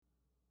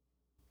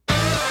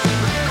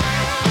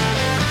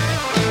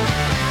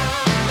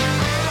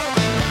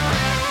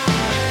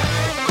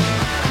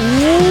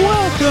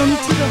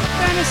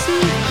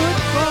Fantasy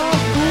Football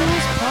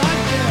Fools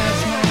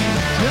Podcast. My name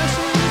is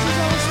Jesse and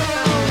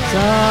Eliseo. What's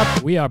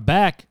up? We are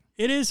back.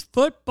 It is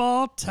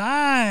football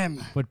time.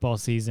 Football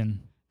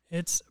season.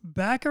 It's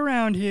back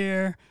around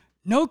here.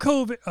 No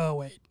COVID. Oh,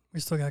 wait. We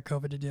still got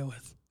COVID to deal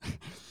with.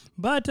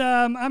 But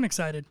I'm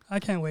excited. I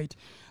can't wait.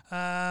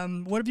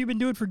 What have you been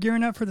doing for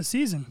gearing up for the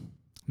season?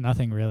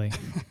 Nothing really.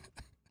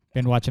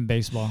 Been watching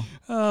baseball.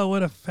 Oh,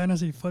 what a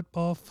fantasy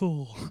football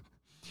fool.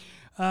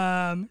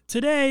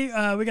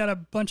 Today, we got a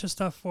bunch of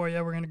stuff for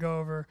you. We're going to go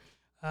over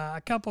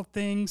a couple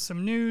things,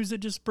 some news that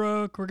just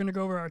broke. We're going to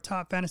go over our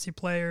top fantasy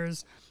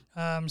players,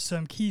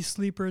 some key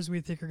sleepers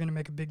we think are going to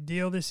make a big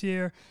deal this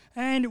year.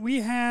 And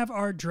we have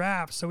our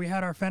draft. So we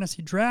had our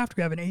fantasy draft.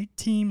 We have an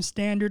 8-team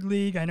standard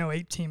league. I know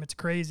 8-team, it's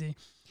crazy.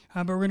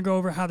 But we're going to go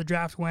over how the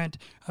draft went,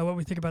 what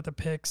we think about the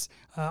picks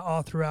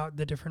all throughout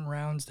the different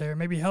rounds there.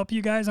 Maybe help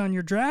you guys on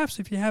your drafts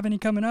if you have any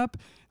coming up.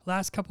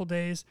 Last couple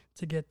days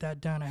to get that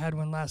done. I had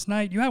one last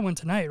night. You had one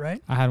tonight,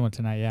 right? I had one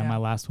tonight, yeah. My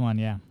last one,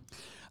 yeah.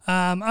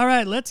 All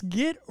right, let's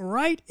get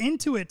right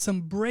into it.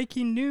 Some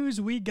breaking news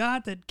we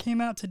got that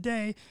came out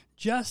today.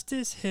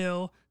 Justice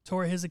Hill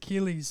tore his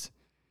Achilles.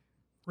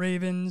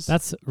 Ravens.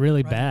 That's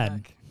really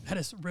bad. Back. That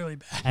is really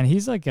bad. And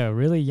he's like a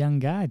really young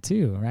guy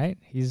too, right?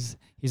 He's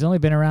only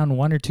been around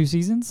 1 or 2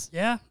 seasons.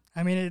 Yeah,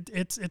 I mean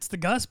it's the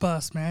Gus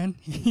bust, man.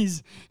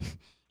 He's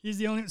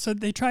the only. So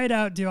they tried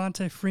out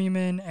Devontae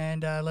Freeman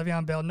and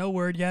Le'Veon Bell. No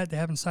word yet. They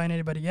haven't signed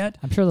anybody yet.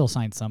 I'm sure they'll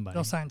sign somebody.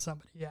 They'll sign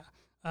somebody. Yeah.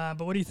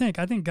 But what do you think?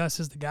 I think Gus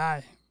is the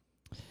guy.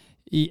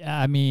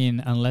 I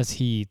mean, unless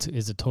he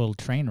is a total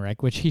train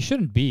wreck, which he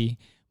shouldn't be.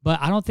 But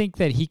I don't think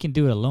that he can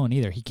do it alone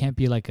either. He can't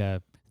be like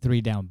a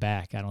 3-down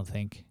back. I don't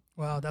think.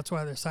 Well, that's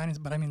why they're signing.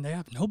 But I mean, they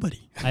have nobody.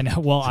 I know.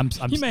 Well,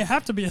 he may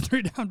have to be a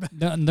 3-down back.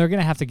 They're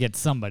gonna have to get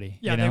somebody.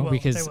 Yeah, you know, they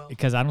will.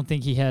 because I don't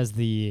think he has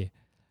the.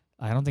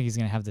 I don't think he's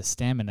gonna have the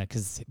stamina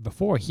because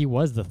before he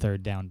was the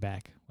 3rd down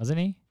back, wasn't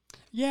he?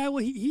 Yeah,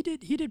 well, he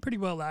did pretty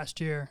well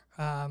last year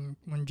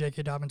when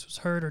J.K. Dobbins was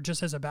hurt, or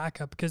just as a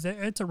backup, because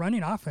it's a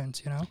running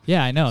offense, you know.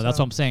 Yeah, I know. So, that's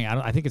what I'm saying.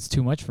 I think it's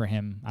too much for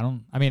him. I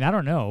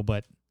don't know,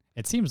 but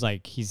it seems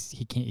like he's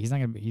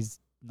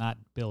not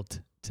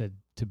built to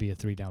be a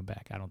 3-down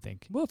back. I don't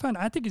think. We'll find.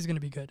 I think he's going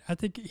to be good. I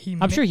think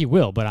I'm sure he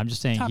will, but I'm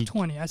just saying top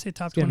 20. I say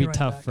top 20. It's going to be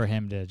tough back for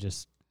him to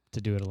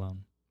do it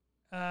alone.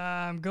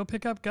 Go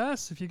pick up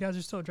Gus if you guys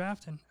are still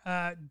drafting.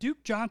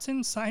 Duke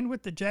Johnson signed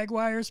with the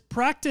Jaguars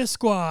practice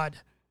squad.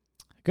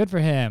 Good for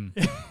him.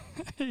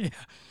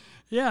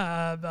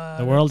 Yeah.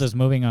 The world is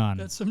moving on.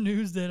 That's some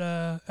news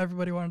that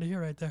everybody wanted to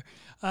hear right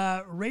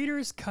there.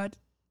 Raiders cut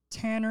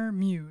Tanner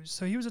Muse.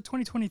 So he was a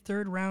 2020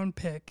 3rd-round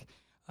pick.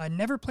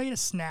 Never played a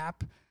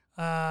snap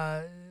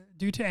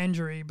due to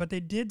injury, but they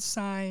did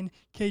sign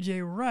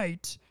KJ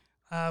Wright,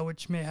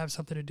 which may have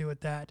something to do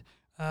with that.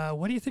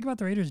 What do you think about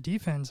the Raiders'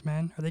 defense,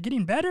 man? Are they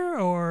getting better,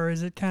 or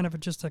is it kind of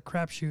just a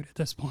crapshoot at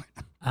this point?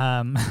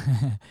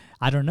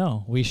 I don't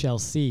know. We shall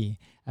see.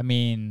 I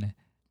mean,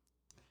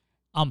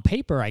 on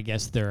paper, I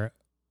guess they're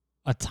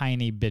a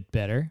tiny bit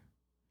better.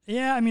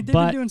 Yeah, I mean, they've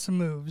been doing some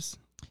moves.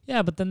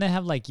 Yeah, but then they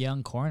have like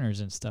young corners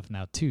and stuff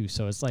now too.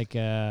 So it's like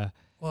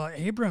well,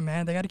 Abram,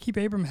 man, they got to keep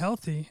Abram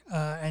healthy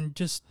and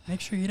just make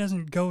sure he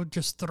doesn't go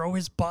just throw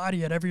his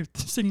body at every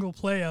single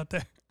play out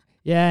there.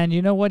 Yeah, and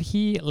you know what?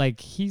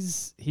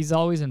 He's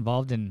always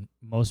involved in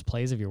most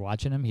plays. If you're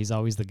watching him, he's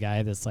always the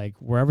guy that's like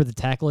wherever the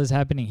tackle is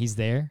happening, he's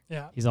there.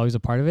 Yeah, he's always a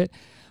part of it.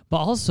 But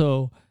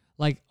also,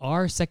 like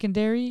our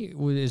secondary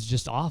is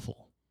just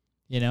awful,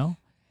 you know.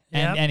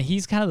 And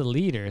he's kind of the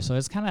leader, so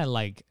it's kind of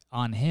like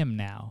on him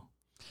now.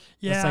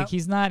 Yeah, it's like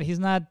he's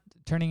not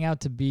turning out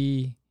to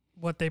be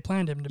what they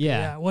planned him to be.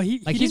 Yeah, well,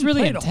 he's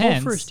really intense. The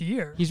whole first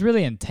year. He's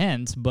really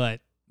intense,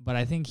 but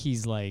I think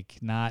he's like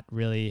not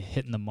really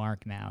hitting the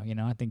mark now. You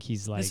know, I think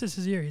he's like this is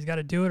his year. He's got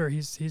to do it, or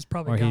he's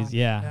probably gone.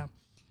 Yeah.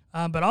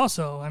 But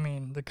also, I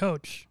mean, the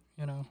coach,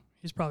 you know,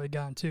 he's probably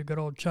gone too. Good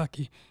old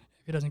Chucky.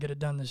 If he doesn't get it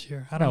done this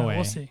year, I don't know.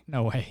 We'll see.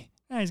 No way.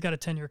 He's got a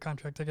 10-year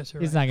contract. I guess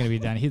he's not going to be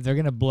done. They're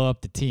going to blow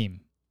up the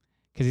team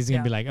because he's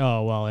going to be like,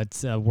 oh well,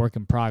 it's a work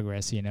in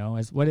progress. You know,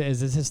 is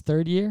this his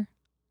 3rd year?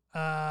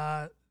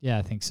 Yeah,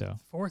 I think so.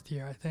 4th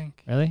year, I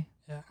think. Really?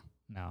 Yeah.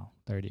 No,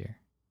 3rd year.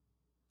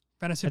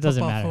 Fantasy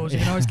football fools. You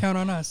can always count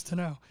on us to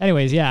know.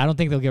 Anyways, yeah, I don't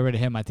think they'll get rid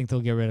of him. I think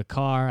they'll get rid of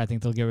Carr. I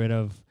think they'll get rid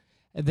of.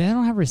 They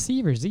don't have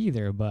receivers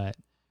either, but.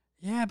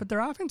 Yeah, but their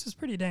offense is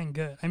pretty dang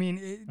good. I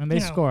mean, and they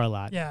score a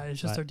lot. Yeah,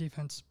 it's just their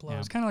defense blows.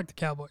 Yeah. Kind of like the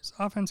Cowboys.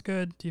 Offense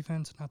good,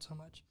 defense not so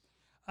much.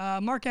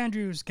 Mark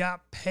Andrews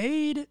got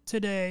paid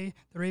today.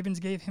 The Ravens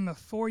gave him a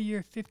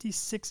 4-year,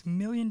 $56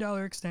 million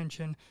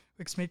extension,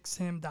 which makes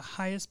him the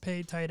highest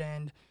paid tight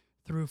end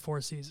through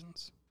 4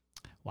 seasons.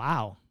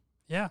 Wow.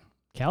 Yeah.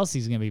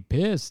 Kelsey's going to be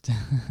pissed.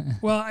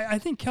 Well, I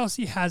think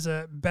Kelsey has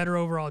a better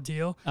overall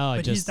deal,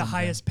 but he's the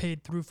highest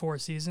paid through 4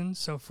 seasons.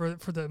 So for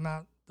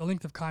the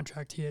length of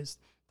contract, he is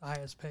the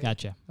highest paid.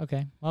 Gotcha.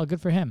 Okay. Well, good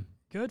for him.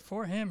 Good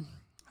for him.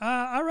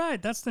 All right.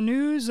 That's the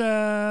news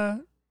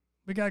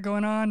we got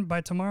going on. By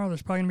tomorrow,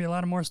 there's probably going to be a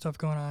lot of more stuff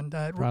going on.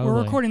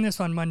 We're recording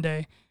this on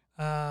Monday.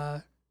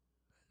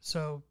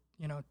 So,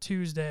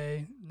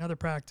 Tuesday, another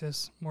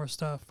practice, more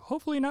stuff.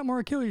 Hopefully not more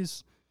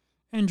Achilles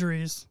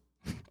injuries.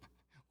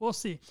 We'll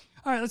see.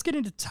 All right, let's get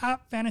into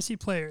top fantasy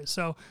players.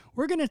 So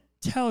we're going to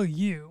tell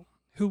you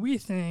who we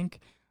think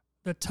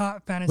the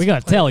top fantasy We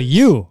got to tell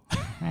you.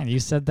 Man, you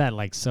said that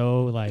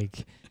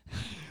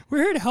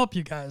We're here to help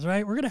you guys,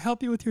 right? We're going to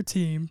help you with your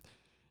team,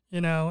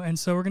 and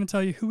so we're going to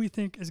tell you who we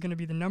think is going to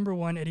be the number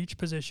one at each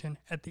position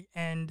at the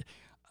end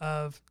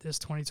of this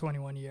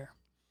 2021 year.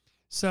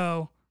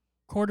 So,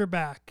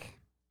 quarterback,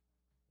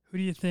 who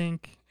do you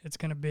think it's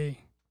going to be?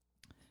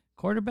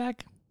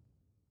 Quarterback?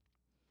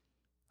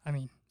 I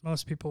mean,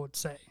 most people would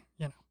say,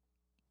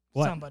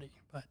 what? Somebody,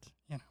 but,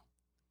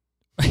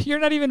 You're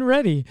not even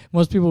ready.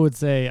 Most people would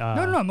say...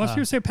 No. Most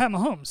people say Pat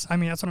Mahomes. I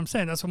mean, that's what I'm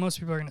saying. That's what most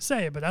people are going to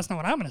say, but that's not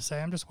what I'm going to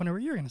say. I'm just wondering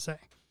what you're going to say.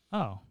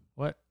 Oh,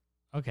 what?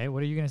 Okay,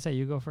 what are you going to say?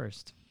 You go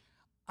first.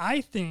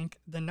 I think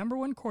the number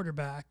one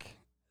quarterback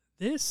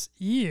this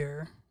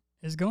year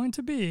is going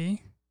to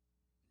be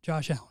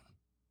Josh Allen.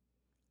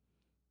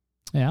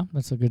 Yeah,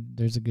 there's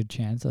a good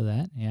chance of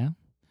that, yeah.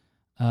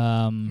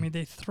 I mean,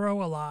 they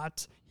throw a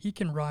lot. He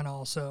can run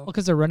also. Well,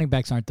 because their running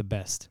backs aren't the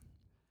best.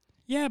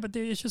 Yeah, but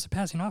it's just a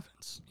passing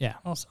offense. Yeah.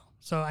 Also.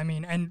 So, I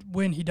mean, and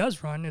when he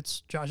does run,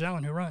 it's Josh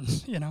Allen who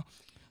runs,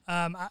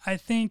 I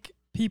think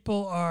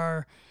people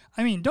are,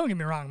 don't get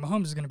me wrong,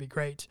 Mahomes is going to be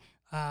great,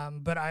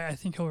 but I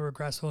think he'll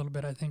regress a little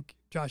bit. I think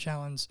Josh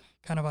Allen's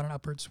kind of on an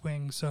upward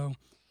swing. So,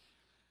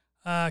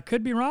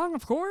 could be wrong,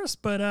 of course,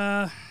 but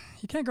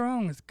you can't go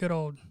wrong with good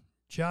old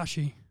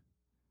Joshy.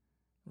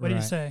 What do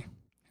you say?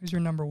 Who's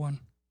your number one?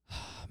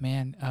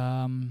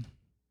 Man,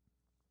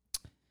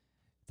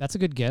 that's a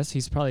good guess.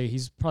 He's probably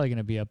going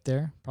to be up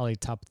there, probably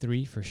top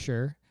 3 for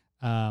sure.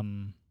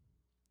 And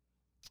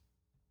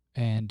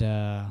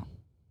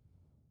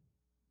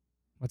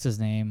what's his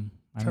name?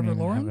 Trevor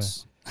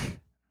Lawrence?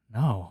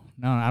 No,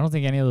 I don't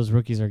think any of those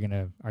rookies are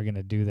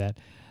gonna do that.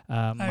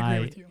 I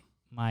agree with you.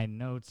 My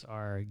notes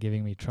are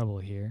giving me trouble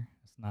here.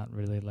 It's not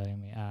really letting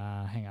me.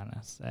 Hang on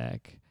a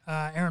sec.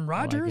 Aaron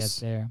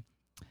Rodgers. I get there.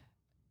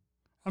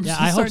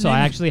 I hope so. I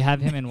actually have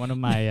him in one of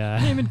my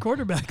naming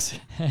quarterbacks.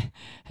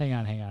 Hang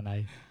on.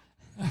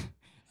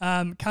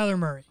 Kyler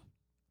Murray.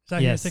 Is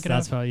that yes, who you're thinking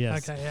that's of? probably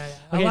yes. Okay, yeah.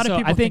 Okay, a lot of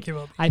people think he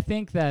will be. I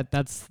think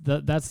that's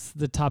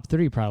the top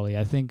 3 probably.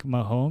 I think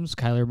Mahomes,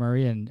 Kyler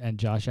Murray, and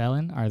Josh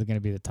Allen are going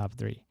to be the top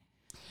 3.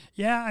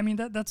 Yeah, I mean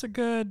that's a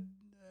good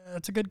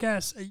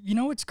guess. You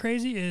know what's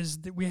crazy is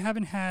that we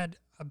haven't had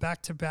a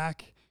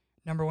back-to-back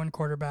number one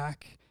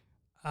quarterback.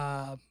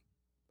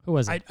 Who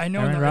was it? I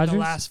know in the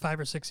last 5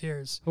 or 6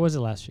 years. Who was it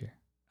last year?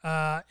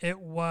 It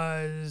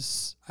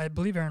was, I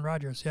believe, Aaron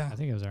Rodgers. Yeah, I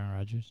think it was Aaron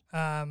Rodgers.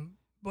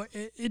 But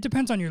it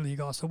depends on your league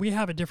also. We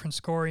have a different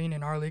scoring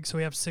in our league, so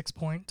we have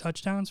 6-point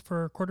touchdowns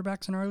for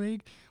quarterbacks in our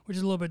league, which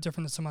is a little bit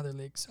different than some other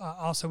leagues.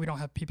 Also, we don't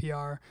have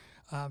PPR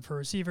for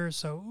receivers,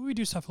 so we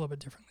do stuff a little bit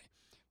differently.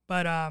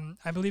 But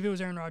I believe it was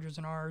Aaron Rodgers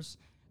in ours,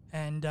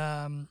 and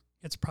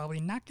it's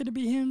probably not going to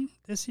be him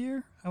this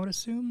year, I would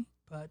assume,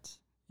 but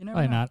you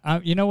never know.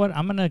 Not. You know what?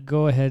 I'm going to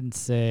go ahead and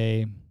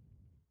say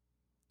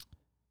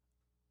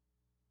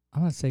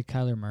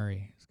Kyler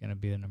Murray is going to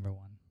be the number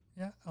one.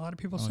 Yeah, a lot of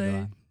people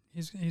say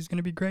he's going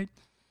to be great.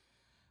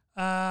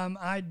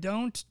 I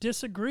don't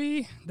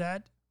disagree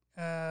that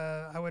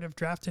I would have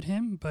drafted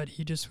him, but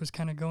he just was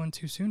kind of going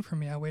too soon for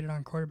me. I waited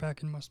on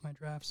quarterback in most of my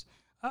drafts.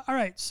 All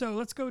right, so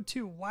let's go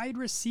to wide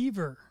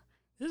receiver.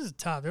 This is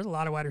tough. There's a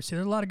lot of wide receivers.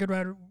 There's a lot of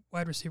good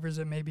wide receivers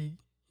that may be,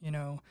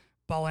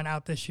 balling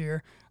out this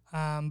year.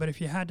 But if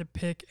you had to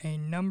pick a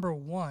number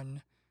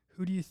one,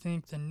 who do you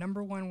think the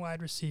number one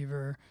wide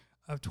receiver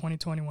of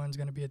 2021 is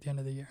going to be at the end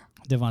of the year?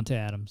 Devontae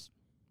Adams.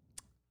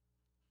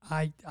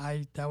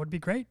 That would be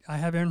great. I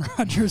have Aaron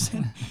Rodgers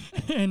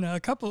in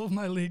a couple of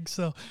my leagues,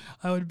 so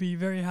I would be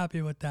very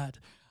happy with that.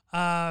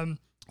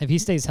 If he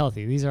stays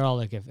healthy, these are all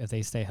like if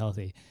they stay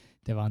healthy,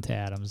 Devontae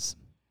Adams.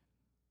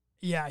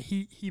 Yeah,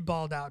 he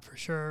balled out for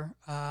sure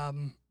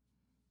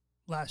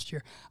last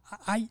year.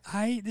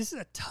 This is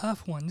a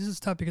tough one. This is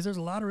tough because there's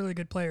a lot of really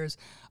good players.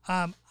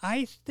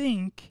 I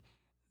think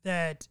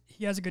that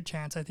he has a good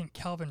chance. I think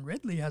Calvin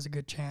Ridley has a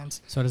good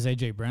chance. So does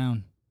A.J.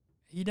 Brown.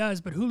 He does,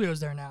 but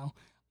Julio's there now.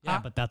 Yeah,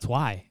 but that's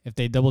why. If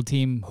they double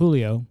team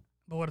Julio,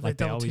 but what if like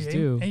they double always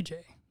team do, AJ?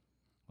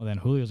 Well, then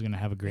Julio's going to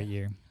have a great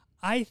year.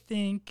 I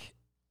think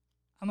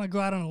I'm going to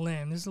go out on a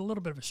limb. This is a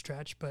little bit of a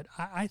stretch, but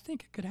I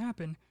think it could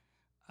happen.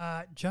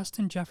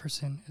 Justin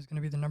Jefferson is going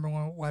to be the number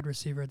one wide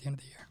receiver at the end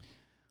of the year.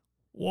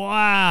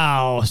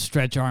 Wow,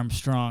 Stretch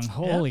Armstrong.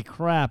 Holy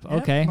crap. Yep,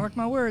 okay. Mark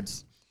my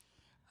words.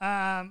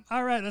 All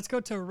right, let's go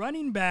to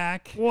running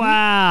back.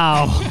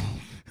 Wow.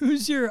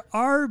 Who's your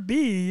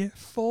RB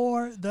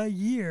for the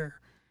year?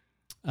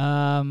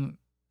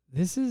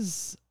 This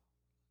is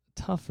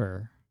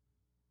tougher.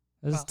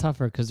 This is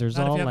tougher because there's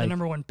not all if you have like the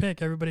number one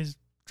pick. Everybody's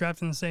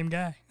drafting the same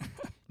guy.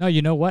 No,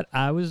 you know what?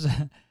 I was.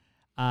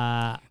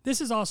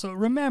 This is also,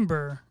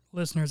 remember,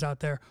 listeners out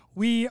there,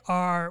 we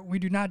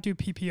do not do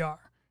PPR.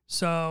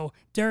 So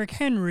Derrick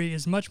Henry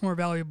is much more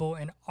valuable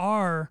in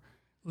our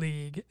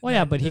league. Well,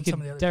 yeah, but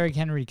Derrick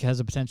Henry has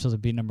the potential to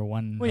be number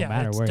one no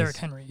matter where. Derrick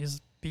Henry.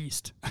 He's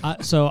beast.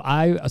 So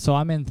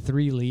I'm in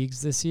 3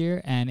 leagues this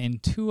year, and in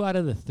 2 out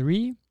of the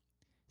 3,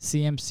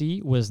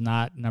 CMC was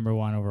not number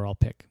 1 overall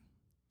pick.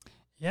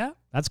 Yeah,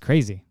 that's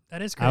crazy.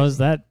 That is crazy.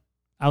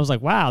 I was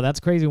like, wow, that's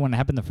crazy when it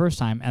happened the first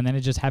time, and then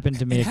it just happened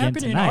to me again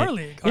tonight. It happened in our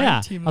league.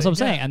 Yeah, that's what I'm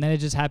saying. And then it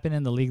just happened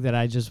in the league that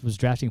I just was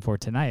drafting for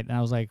tonight, and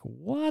I was like,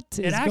 what is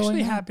going on? It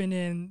actually happened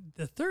in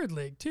the 3rd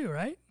league too,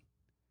 right?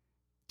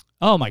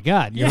 Oh my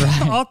God, you're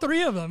right. All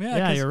 3 of them.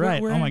 Yeah, you're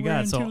right. Oh my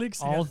God, so all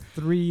together.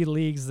 3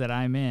 leagues that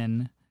I'm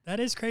in. That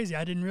is crazy.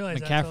 I didn't realize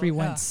McCaffrey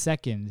went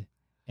second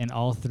in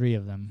all 3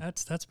 of them.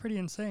 That's pretty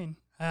insane.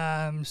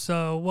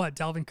 So what?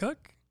 Dalvin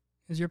Cook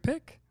is your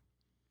pick?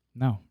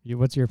 No,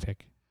 what's your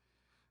pick?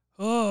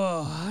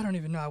 Oh, I don't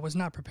even know. I was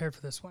not prepared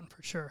for this one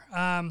for sure.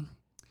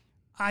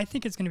 I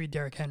think it's going to be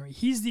Derrick Henry.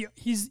 He's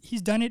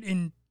done it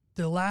in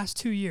the last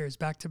 2 years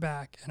back to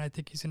back, and I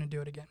think he's going to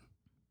do it again.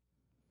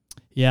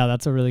 Yeah,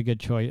 that's a really good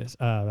choice.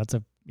 I'm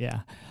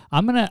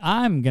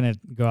gonna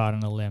go out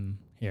on a limb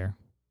here,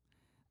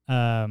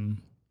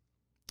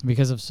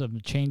 because of some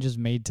changes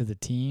made to the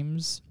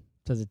team.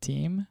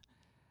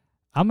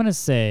 I'm gonna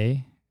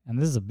say, and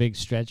this is a big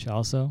stretch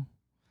also.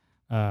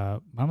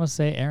 I'm gonna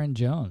say Aaron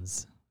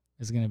Jones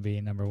is gonna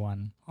be number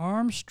 1.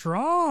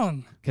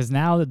 Armstrong. Because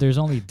now that there's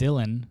only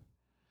Dylan,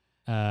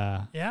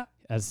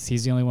 as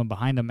he's the only one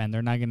behind him, and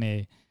they're not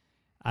gonna.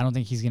 I don't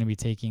think he's gonna be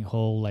taking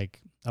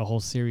a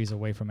whole series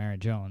away from Aaron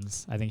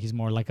Jones. I think he's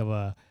more like of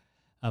a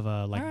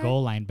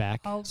goal line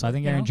back. So I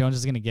think Aaron Jones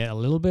is going to get a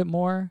little bit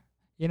more,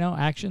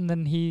 action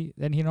than he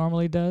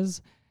normally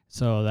does.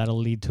 So that'll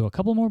lead to a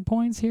couple more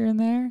points here and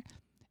there.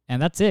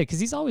 And that's it, cuz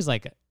he's always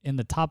like in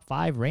the top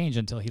 5 range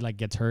until he like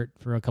gets hurt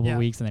for a couple of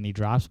weeks and then he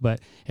drops,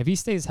 but if he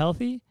stays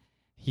healthy,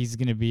 he's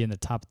going to be in the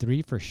top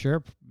 3 for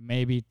sure,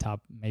 maybe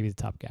the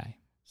top guy.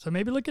 So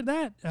maybe look at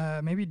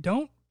that. Maybe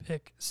don't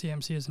pick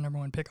CMC as the number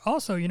 1 pick.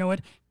 Also, you know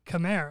what?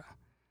 Kamara.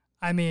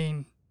 I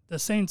mean, the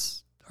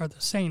Saints are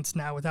the Saints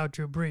now without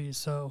Drew Brees,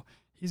 so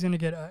he's going to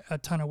get a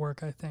ton of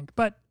work, I think.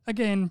 But,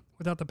 again,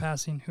 without the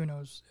passing, who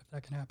knows if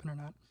that can happen or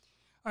not.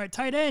 All right,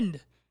 tight end.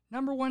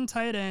 Number 1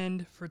 tight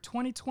end for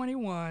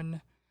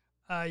 2021.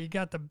 You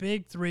got the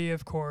big 3,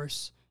 of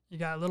course. You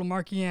got little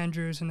Marky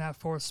Andrews in that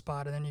 4th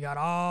spot, and then you got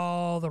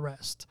all the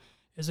rest.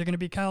 Is it going to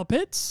be Kyle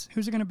Pitts?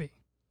 Who's it going to be?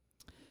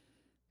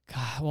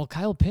 Well,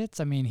 Kyle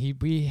Pitts, I mean,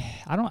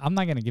 I'm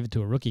not going to give it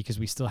to a rookie because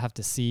we still have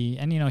to see.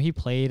 And, he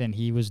played and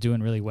he was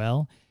doing really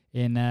well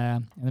in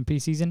the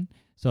preseason.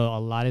 So a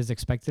lot is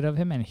expected of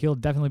him, and he'll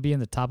definitely be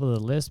in the top of the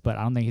list, but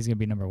I don't think he's going to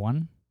be number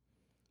 1.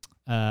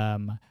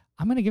 I'm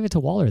going to give it to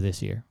Waller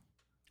this year.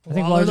 I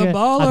think this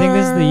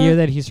is the year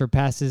that he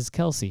surpasses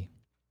Kelsey.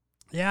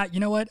 Yeah,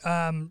 you know what?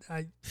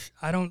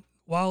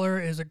 Waller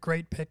is a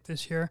great pick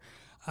this year.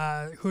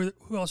 Who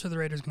else are the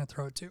Raiders going to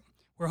throw it to?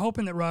 We're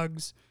hoping that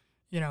Ruggs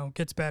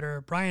gets better.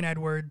 Brian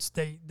Edwards,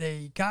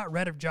 they got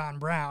rid of John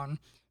Brown.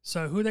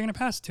 So who are they going to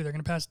pass it to? They're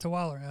going to pass it to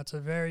Waller. That's a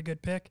very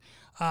good pick.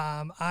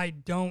 I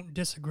don't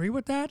disagree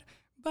with that,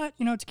 but,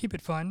 to keep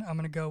it fun, I'm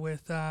going to go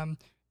with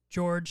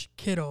George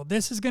Kittle.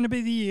 This is going to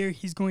be the year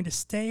he's going to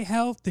stay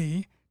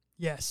healthy.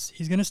 Yes,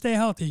 he's going to stay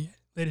healthy,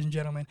 ladies and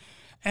gentlemen.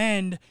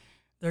 And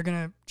they're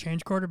going to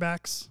change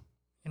quarterbacks.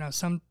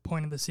 Some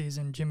point of the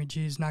season, Jimmy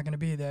G's not going to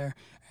be there,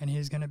 and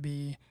he's going to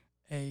be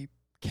a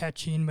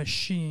catching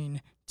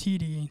machine.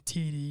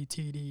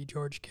 TD,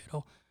 George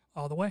Kittle,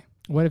 all the way.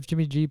 What if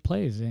Jimmy G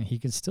plays and he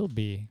could still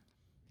be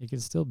a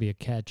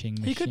catching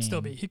machine? He could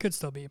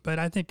still be. But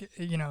I think,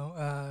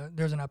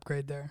 there's an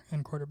upgrade there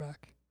in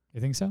quarterback.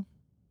 You think so?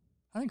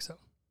 I think so.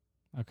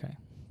 Okay.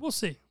 We'll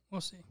see.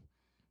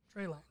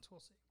 Trey Lance, we'll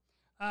see.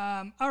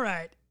 All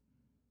right.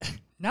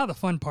 Now the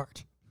fun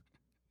part.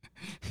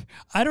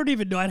 I don't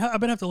even know. I'm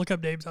going to have to look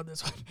up names on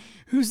this one.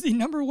 Who's the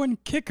number 1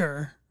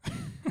 kicker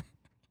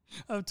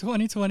of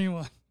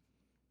 2021?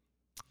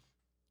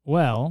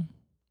 Well,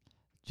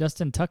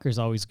 Justin Tucker's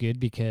always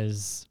good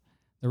because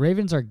the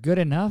Ravens are good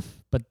enough,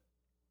 but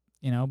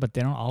they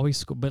don't always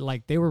score. But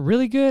like they were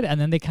really good, and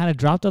then they kind of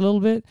dropped a little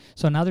bit.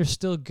 So now they're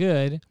still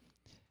good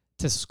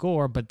to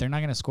score, but they're not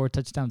going to score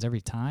touchdowns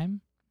every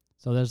time.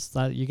 So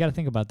you got to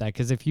think about that,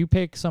 because if you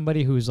pick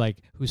somebody whose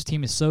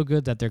team is so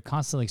good that they're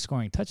constantly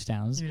scoring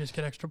touchdowns, you just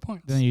get extra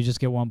points. Then you just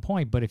get 1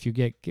 point. But if you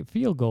get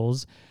field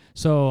goals,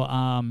 so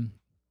I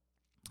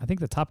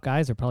think the top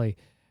guys are probably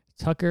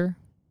Tucker,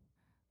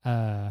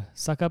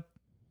 Suckup,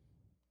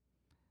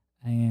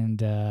 and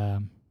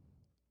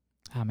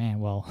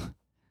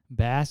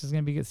Bass is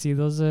gonna be good. See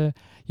those?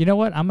 You know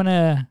what? I'm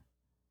gonna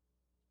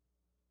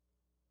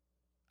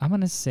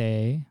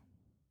say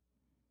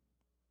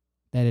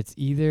that it's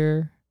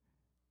either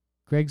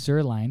Greg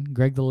Zuerlein,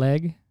 Greg the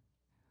Leg,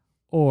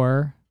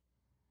 or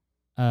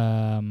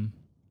Daniel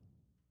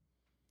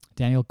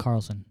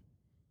Carlson.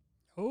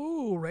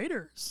 Oh,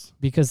 Raiders.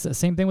 Because the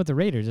same thing with the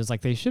Raiders. It's like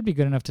they should be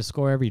good enough to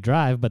score every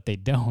drive, but they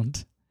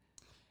don't.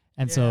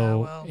 And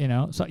so you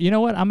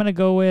know what? I'm going to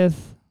go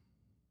with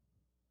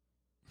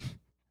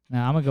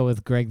No, I'm going to go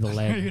with Greg the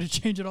Leg. You're going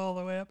to change it all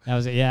the way up? That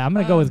was it. Yeah, I'm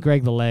going to go with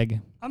Greg the Leg.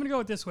 I'm going to go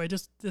with this way.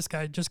 Just this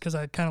guy, just because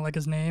I kind of like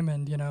his name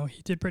and,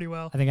 he did pretty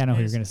well. I think I know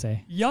who you're going to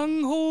say.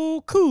 Young Ho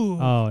Koo.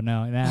 Oh,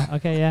 no. Nah.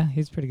 Okay, yeah.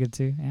 He's pretty good,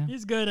 too. Yeah.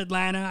 He's good.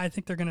 Atlanta, I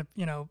think they're going to,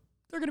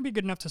 they're going to be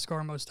good enough to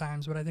score most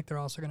times, but I think they're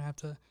also going to have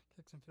to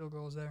kick some field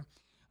goals there.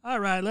 All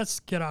right, let's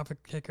get off a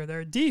kicker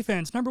there.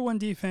 Defense, number one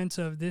defense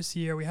of this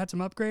year. We had some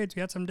upgrades. We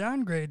had some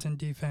downgrades in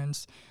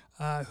defense.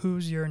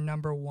 Who's your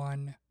number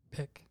one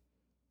pick?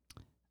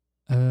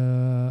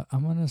 I'm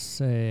going to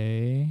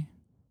say...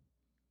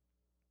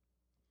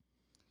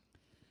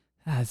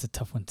 it's a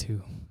tough one,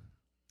 too.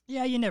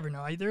 Yeah, you never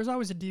know. There's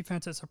always a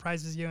defense that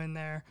surprises you in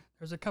there.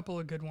 There's a couple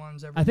of good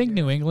ones every I think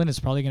year. New England is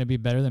probably going to be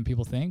better than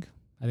people think.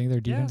 I think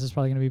their defense is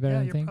probably going to be better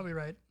than you're think. Probably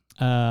right.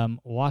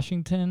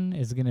 Washington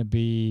is going to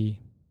be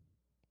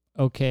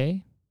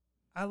okay.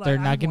 They're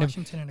not going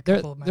to.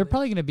 They're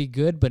probably going to be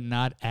good, but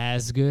not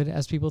as good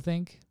as people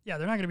think. Yeah,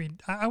 they're not going to be.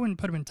 I wouldn't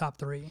put them in top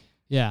 3.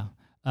 Yeah.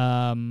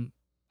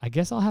 I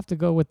guess I'll have to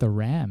go with the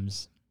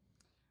Rams.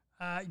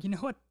 You know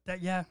what?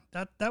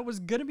 That was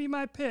going to be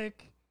my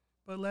pick,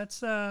 but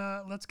let's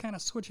kind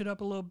of switch it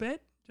up a little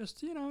bit.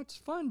 Just it's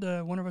fun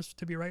to one of us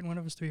to be right and one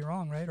of us to be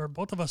wrong, right? Or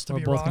both of us to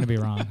be wrong. We're both going to be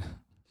wrong.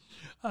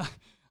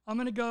 I'm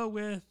going to go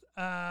with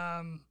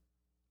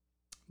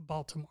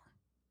Baltimore.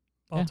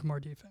 Baltimore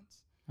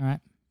defense. All right.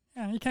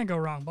 Yeah, you can't go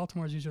wrong.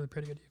 Baltimore's usually a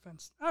pretty good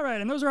defense. All right,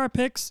 and those are our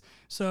picks.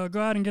 So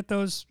go out and get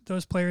those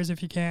players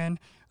if you can,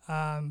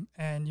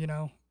 and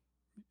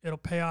it'll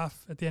pay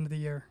off at the end of the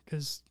year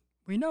because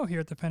we know here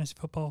at the Fantasy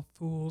Football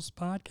Fools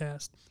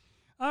podcast.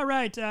 All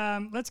right,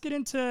 let's get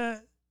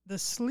into the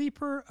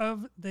sleeper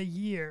of the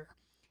year.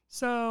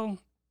 So,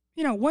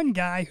 one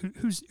guy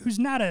who's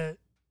not a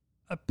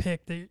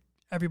pick that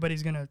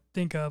everybody's going to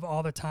think of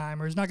all the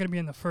time or is not going to be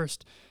in the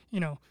first,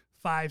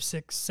 5,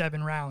 6,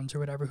 7 rounds or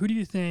whatever. Who do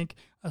you think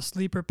a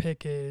sleeper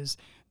pick is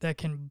that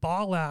can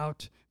ball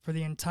out for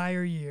the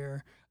entire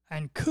year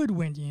and could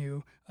win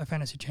you a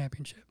fantasy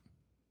championship?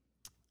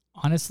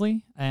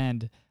 Honestly,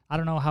 and I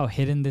don't know how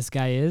hidden this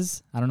guy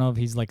is. I don't know if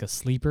he's like a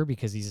sleeper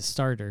because he's a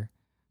starter.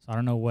 So I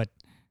don't know what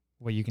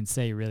you can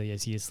say really.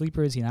 Is he a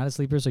sleeper? Is he not a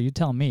sleeper? So you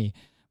tell me.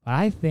 But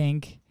I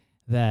think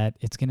that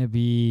it's going to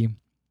be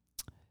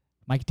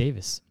Mike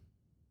Davis.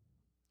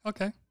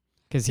 Okay.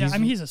 Because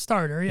he's a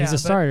starter. Yeah, he's a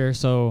starter.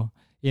 So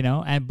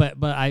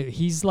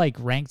he's like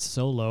ranked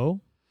so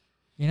low,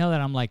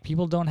 that I'm like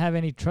people don't have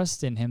any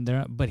trust in him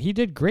there. But he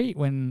did great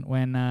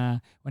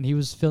when he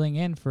was filling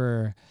in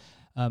for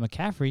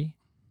McCaffrey.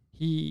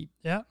 He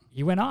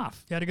went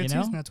off. He had a good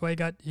season. That's why he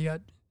got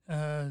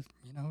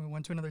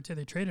went to another team.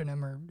 They traded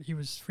him, or he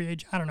was free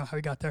agent. I don't know how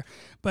he got there.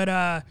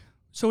 But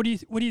so what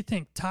do you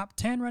think? Top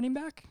 10 running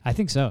back? I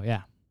think so.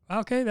 Yeah.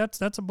 Okay,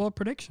 that's a bold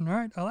prediction. All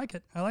right, I like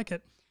it.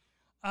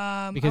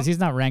 Because he's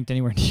not ranked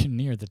anywhere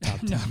near the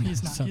top 10. No,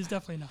 he's not. So, he's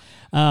definitely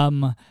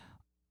not.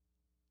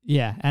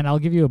 Yeah, and I'll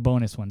give you a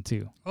bonus one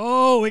too.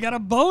 Oh, we got a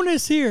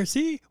bonus here.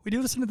 See, we do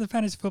listen to the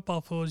Fantasy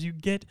Football Fools. You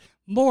get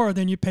more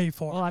than you pay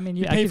for. Well, I mean,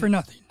 you pay for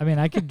nothing. I mean,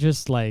 I could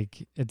just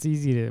it's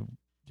easy to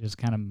just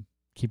kind of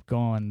keep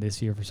going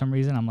this year. For some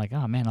reason, I'm like,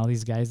 oh man, all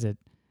these guys that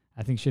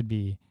I think should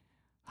be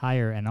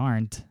higher and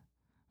aren't.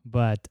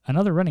 But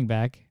another running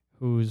back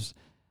who's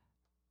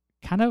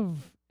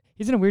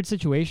he's in a weird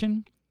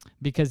situation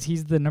because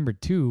he's the number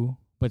 2,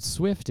 but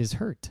Swift is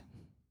hurt,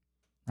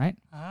 right?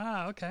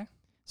 Ah, okay.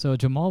 So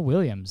Jamal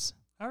Williams.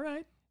 All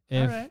right.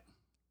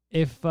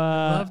 If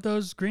I love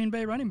those Green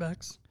Bay running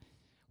backs.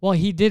 Well,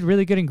 he did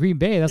really good in Green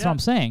Bay. That's what I'm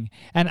saying.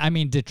 And I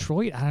mean,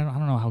 Detroit, I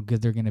don't know how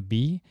good they're going to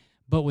be,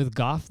 but with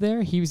Goff there,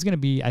 I think he's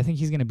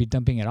going to be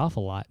dumping it off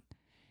a lot.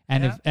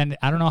 And and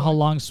I don't know how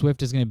long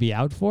Swift is going to be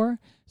out for.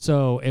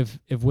 So if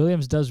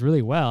Williams does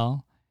really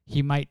well,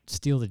 he might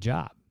steal the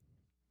job,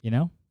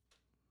 Yeah.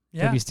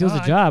 So if he steals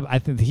the job, I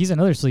think he's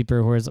another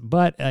sleeper.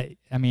 But I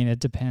mean, it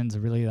depends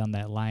really on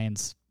that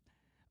Lions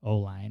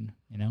O-line,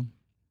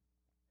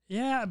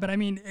 Yeah, but I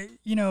mean,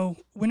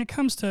 when it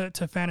comes to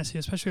fantasy,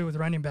 especially with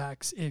running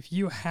backs, if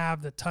you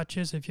have the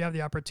touches, if you have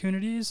the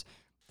opportunities,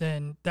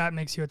 then that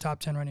makes you a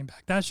top 10 running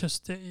back. That's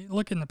just,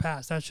 look in the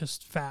past, that's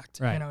just fact.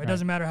 Right, it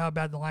doesn't matter how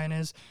bad the line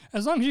is,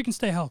 as long as you can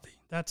stay healthy.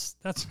 That's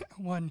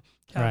one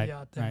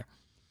caveat there.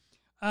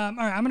 Right. All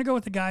right, I'm going to go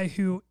with the guy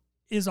who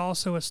is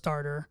also a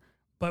starter,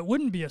 but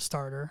wouldn't be a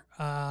starter.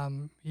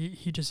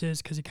 He just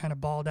is because he kind of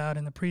balled out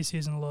in the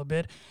preseason a little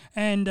bit.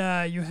 And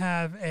you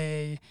have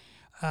a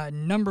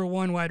number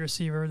 1 wide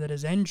receiver that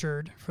is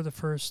injured for the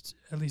first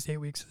at least 8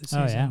 weeks of the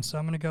season. Oh, yeah. So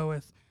I'm going to go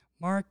with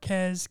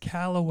Marquez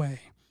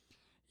Callaway.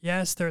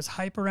 Yes, there's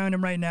hype around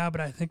him right now, but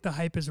I think the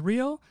hype is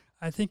real.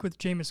 I think with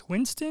Jameis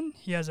Winston,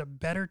 he has a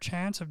better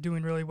chance of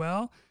doing really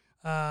well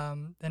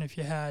than if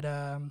you had,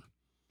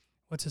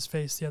 what's his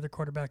face, the other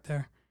quarterback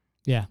there.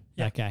 Yeah.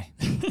 That guy.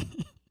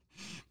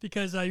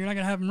 Because you're not going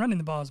to have him running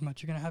the ball as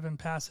much. You're going to have him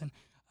passing.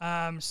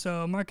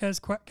 So Marquez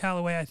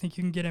Callaway, I think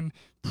you can get him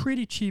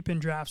pretty cheap in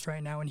drafts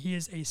right now, and he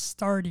is a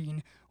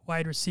starting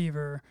wide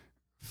receiver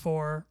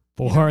for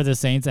the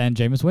Saints and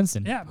Jameis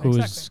Winston. Yeah, who's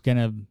exactly.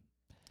 going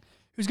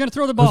to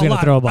throw the ball a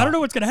lot. I don't know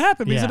what's going to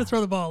happen, but he's going to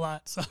throw the ball a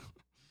lot. So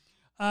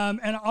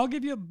And I'll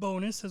give you a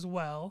bonus as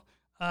well.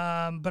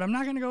 But I'm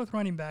not going to go with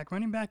running back.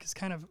 Running back is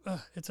kind of,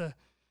 it's a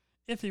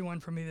iffy one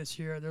for me this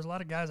year. There's a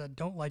lot of guys I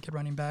don't like at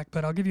running back,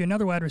 but I'll give you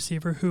another wide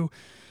receiver who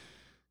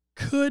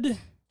could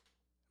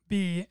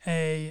be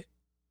a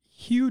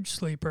huge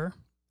sleeper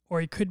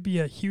or he could be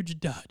a huge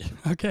dud.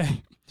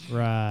 Okay.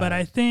 Right. But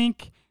I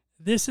think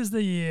this is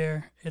the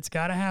year it's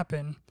got to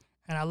happen.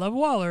 And I love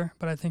Waller,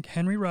 but I think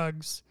Henry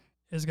Ruggs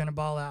is going to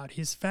ball out.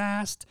 He's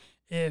fast.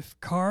 If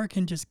Carr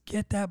can just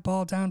get that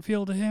ball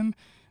downfield to him,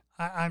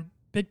 I'm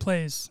big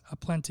plays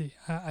aplenty,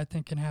 I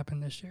think can happen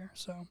this year.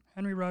 So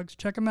Henry Ruggs,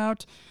 check him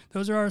out.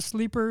 Those are our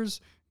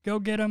sleepers. Go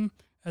get them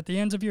at the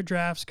ends of your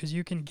drafts because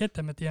you can get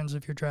them at the ends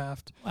of your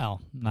draft.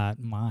 Well, not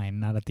mine,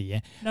 not at the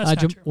end. That's not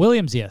true.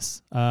 Williams,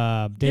 yes.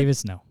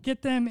 Davis, no.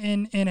 Get them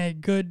in a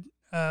good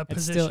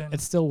position.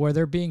 It's still where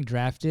they're being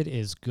drafted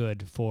is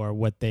good for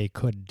what they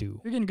could do.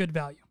 You're getting good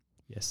value.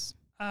 Yes.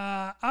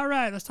 All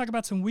right, let's talk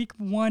about some week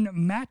 1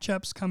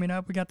 matchups coming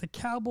up. We got the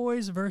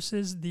Cowboys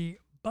versus the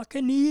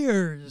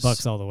Buccaneers.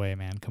 Bucks all the way,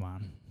 man. Come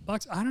on.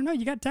 Bucks, I don't know.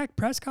 You got Dak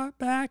Prescott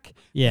back.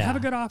 Yeah. They have a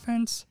good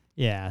offense.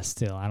 Yeah,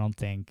 still, I don't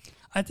think.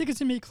 I think it's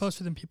going to be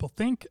closer than people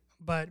think,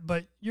 but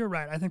you're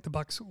right. I think the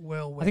Bucks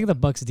will win. I think the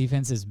Bucks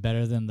defense is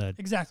better than the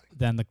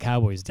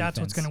Cowboys defense. That's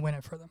what's going to win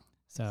it for them.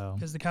 So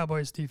because the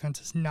Cowboys defense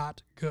is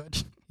not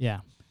good. Yeah.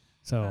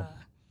 So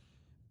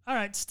all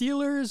right,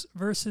 Steelers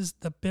versus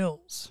the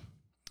Bills.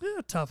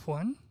 A tough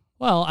one.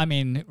 Well, I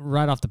mean,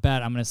 right off the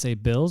bat, I'm going to say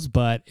Bills,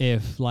 but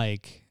if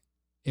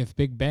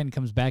Big Ben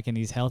comes back and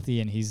he's healthy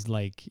and he's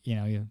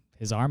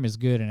his arm is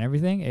good and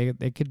everything,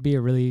 it could be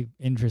a really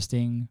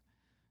interesting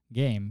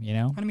game,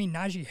 I mean,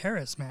 Najee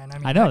Harris, man.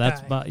 I know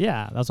that's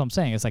what I'm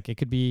saying. It's like it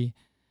could be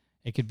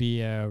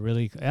a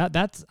really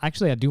that's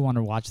actually I do want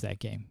to watch that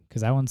game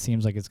because that one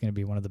seems like it's going to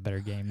be one of the better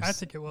games. I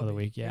think it will of the be.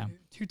 Week. Yeah,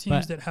 two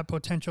teams that have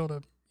potential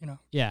to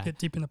get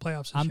deep in the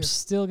playoffs. I'm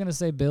still going to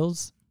say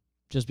Bills,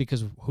 just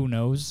because who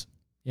knows?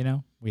 We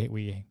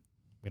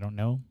don't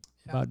know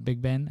about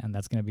Big Ben, and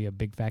that's going to be a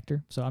big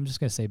factor. So I'm just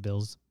going to say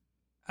Bills.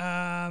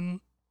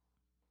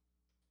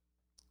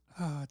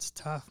 It's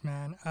tough,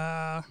 man.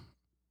 I'm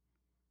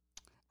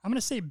going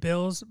to say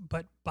Bills,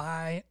 but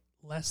by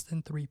less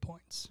than 3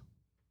 points.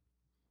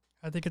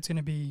 I think it's going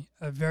to be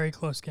a very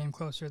close game,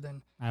 closer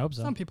than I hope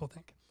so. Some people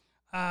think.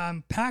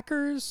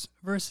 Packers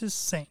versus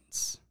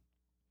Saints.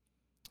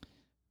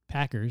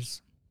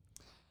 Packers.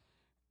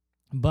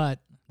 But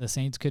the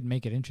Saints could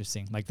make it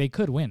interesting. Like, they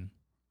could win.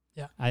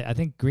 Yeah. I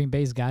think Green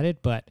Bay's got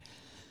it, but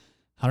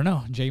I don't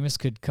know. Jameis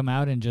could come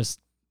out and just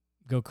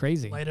go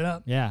crazy. Light it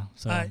up. Yeah.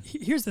 So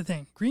here's the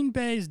thing. Green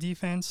Bay's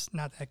defense,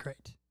 not that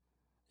great.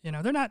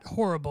 They're not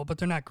horrible, but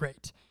they're not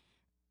great.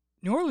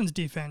 New Orleans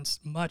defense,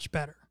 much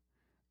better.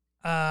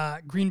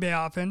 Green Bay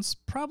offense,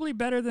 probably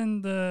better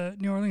than the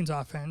New Orleans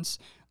offense.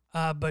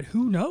 But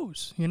who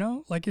knows?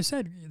 Like you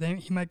said,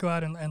 he might go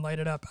out and light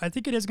it up. I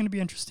think it is going to be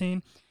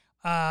interesting.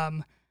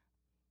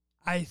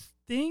 I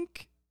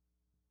think,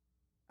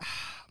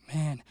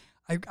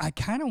 I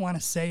kind of want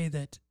to say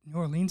that New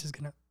Orleans is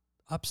going to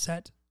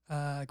upset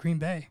Green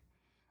Bay.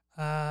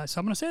 So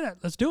I'm going to say that.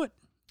 Let's do it.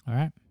 All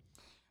right.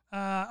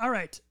 All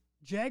right.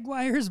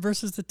 Jaguars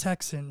versus the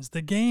Texans.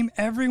 The game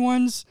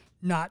everyone's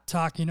not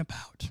talking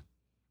about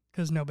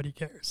because nobody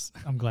cares.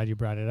 I'm glad you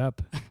brought it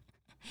up.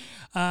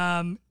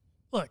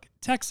 Look,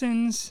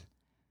 Texans.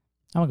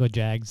 I'm going to go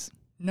Jags.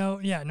 No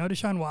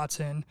Deshaun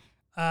Watson.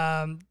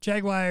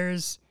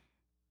 Jaguars.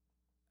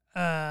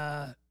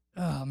 Oh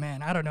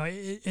man, I don't know.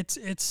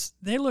 It's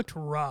they looked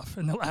rough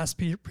in the last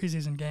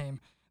preseason game.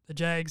 The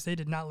Jags, they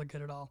did not look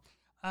good at all.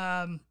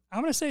 I'm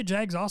going to say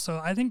Jags also.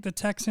 I think the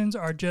Texans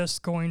are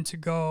just going to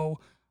go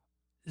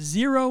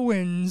 0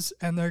 wins,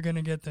 and they're going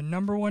to get the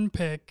number 1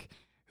 pick,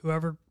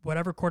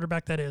 whatever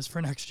quarterback that is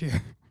for next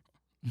year.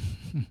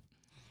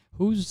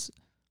 Who's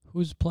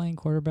playing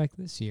quarterback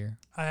this year?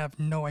 I have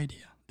no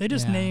idea. They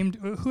just named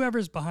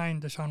whoever's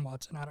behind Deshaun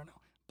Watson. I don't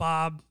know.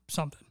 Bob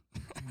something.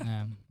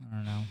 I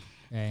don't know.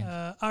 Okay.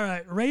 All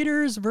right.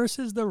 Raiders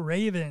versus the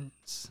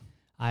Ravens.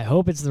 I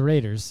hope it's the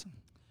Raiders.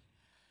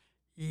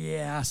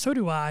 Yeah, so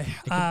do I.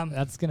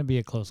 That's going to be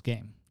a close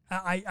game.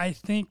 I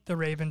think the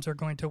Ravens are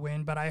going to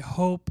win, but I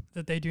hope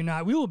that they do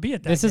not. We will be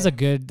at that. This is a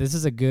good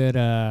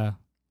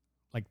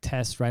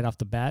test right off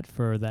the bat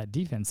for that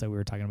defense that we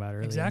were talking about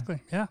earlier. Exactly.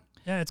 Yeah.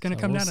 It's going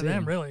to come down to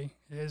them. Really,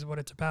 is what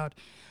it's about.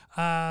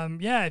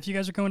 If you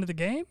guys are going to the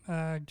game,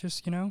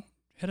 just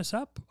hit us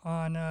up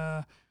on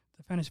the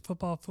Fantasy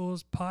Football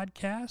Fools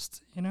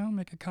podcast.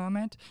 Make a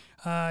comment.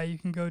 You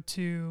can go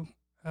to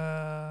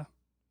go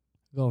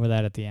over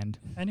that at the end.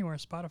 Anywhere,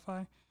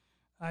 Spotify,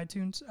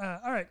 iTunes.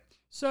 All right.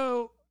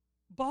 So,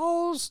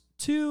 balls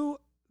to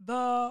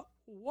the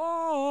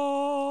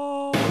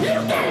wall. You get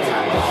your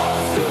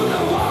balls to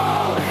the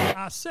wall.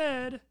 I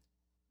said,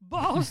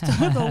 balls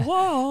to the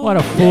wall. What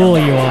a fool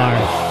you are.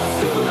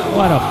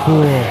 What a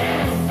fool.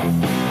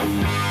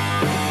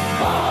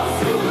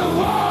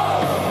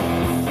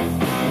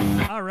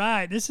 All right.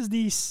 right, this is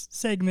the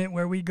segment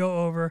where we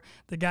go over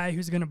the guy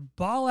who's going to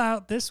ball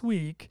out this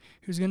week,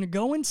 who's going to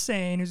go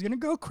insane, who's going to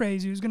go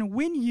crazy, who's going to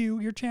win you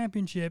your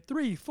championship.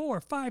 3,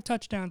 4, 5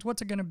 touchdowns.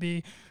 What's it going to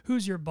be?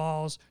 Who's your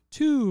balls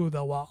to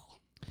the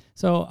wall?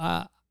 So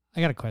I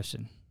got a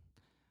question.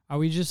 Are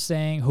we just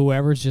saying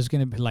whoever's just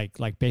going to be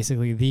like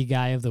basically the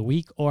guy of the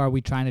week, or are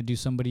we trying to do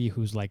somebody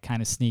who's like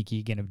kind of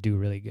sneaky, going to do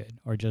really good,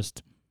 or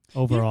just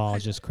overall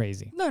just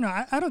crazy? No,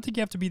 I don't think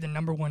you have to be the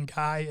number one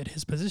guy at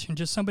his position.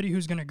 Just somebody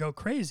who's going to go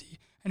crazy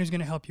and who's going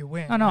to help you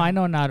win. No, I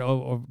know not,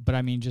 but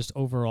I mean just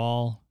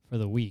overall for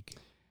the week.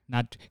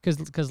 Not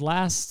because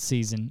last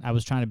season I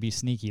was trying to be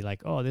sneaky,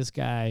 like, oh, this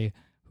guy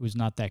who's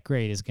not that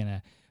great is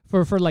gonna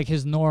for like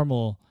his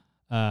normal.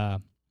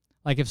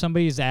 Like if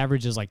somebody's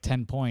average is like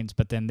 10 points,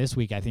 but then this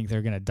week I think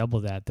they're going to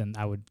double that, then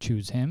I would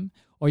choose him.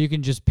 Or you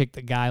can just pick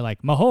the guy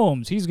like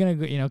Mahomes. He's going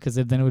to go, because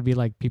then it would be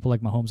like people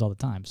like Mahomes all the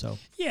time. So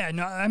yeah,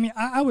 no, I mean,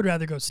 I would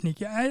rather go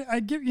sneaky. I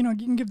give, you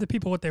can give the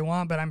people what they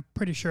want, but I'm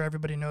pretty sure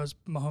everybody knows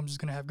Mahomes is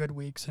going to have good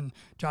weeks and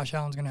Josh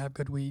Allen's going to have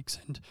good weeks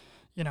and,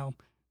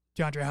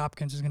 DeAndre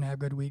Hopkins is going to have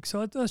good weeks.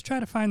 So let's try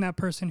to find that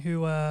person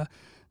who,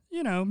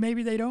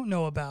 maybe they don't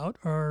know about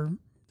or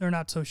they're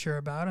not so sure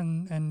about,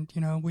 and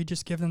we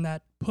just give them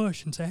that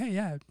push and say, hey,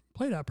 yeah,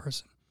 play that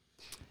person.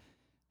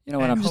 You know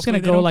what? I'm just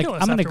gonna go like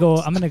I'm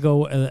gonna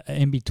go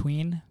in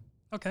between.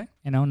 Okay.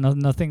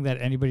 Nothing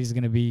that anybody's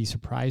gonna be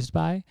surprised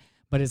by,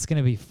 but it's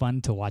gonna be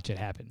fun to watch it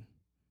happen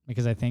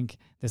because I think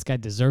this guy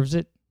deserves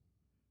it.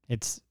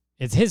 It's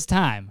his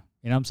time.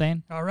 You know what I'm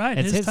saying? All right,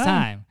 it's his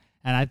time,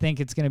 and I think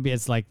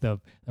it's like the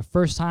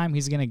first time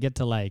he's gonna get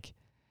to like,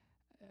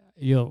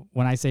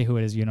 when I say who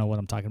it is, you know what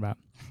I'm talking about.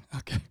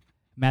 Okay.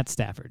 Matt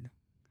Stafford.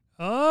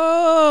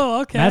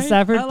 Oh, okay. Matt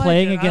Stafford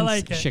playing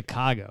against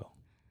Chicago.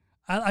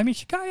 I mean,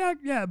 Chicago,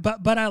 yeah,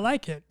 but I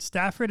like it.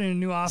 Stafford in a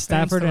new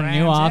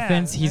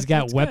offense. He's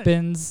got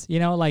weapons.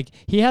 Good.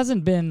 He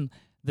hasn't been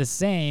the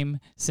same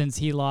since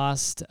he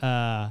lost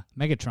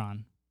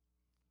Megatron.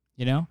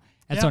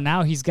 So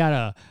now he's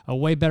got a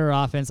way better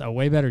offense, a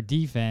way better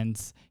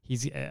defense.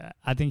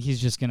 I think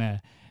he's just gonna.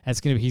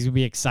 He's gonna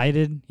be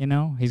excited. He's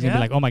gonna be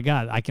like, oh my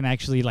god, I can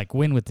actually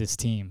win with this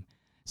team.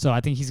 So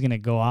I think he's going to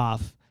go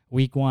off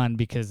week 1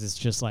 because it's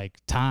just like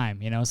time,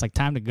 it's like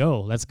time to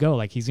go. Let's go.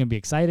 He's going to be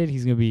excited.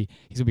 He's going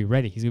to be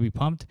ready. He's going to be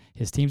pumped.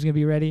 His team's going to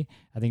be ready.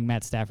 I think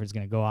Matt Stafford's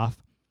going to go off.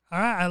 All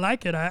right. I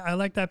like it. I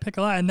like that pick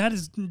a lot. And that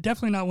is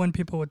definitely not one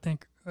people would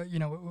think,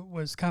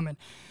 was coming.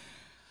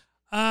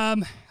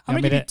 I'm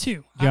going to give you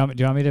 2. Do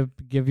you want me to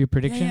give you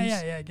predictions?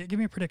 Yeah. Give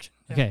me a prediction.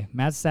 Yeah. Okay.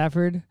 Matt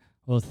Stafford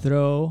will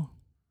throw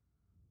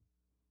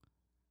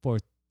for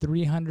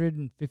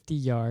 350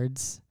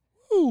 yards.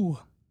 Ooh.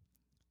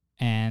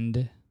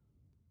 And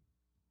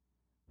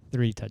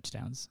 3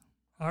 touchdowns.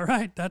 All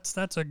right, that's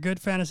a good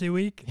fantasy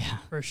week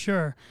for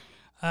sure.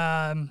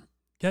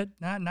 Good,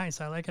 not nice.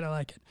 I like it.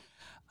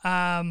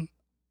 I'm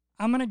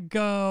gonna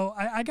go.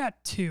 I got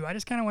 2. I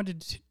just kind of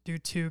wanted to do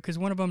 2 because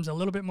one of them's a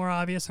little bit more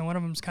obvious, and one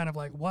of them's kind of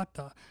like what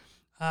the.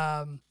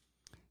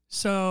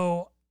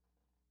 So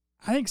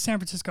I think San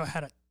Francisco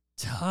had a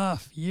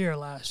tough year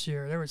last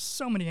year. There were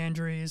so many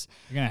injuries.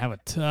 You're going to have a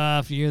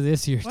tough year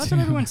this year, too. That's what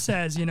everyone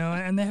says,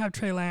 and they have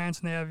Trey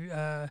Lance and they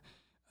have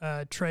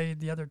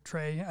the other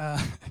Trey.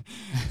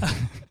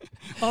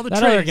 All the that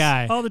Treys, other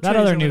guy. All the that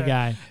other new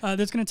guy.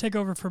 That's going to take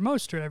over for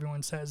Mostert,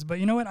 everyone says. But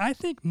you know what? I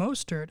think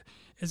Mostert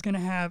is going to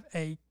have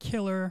a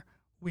killer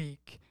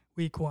week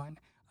 1.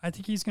 I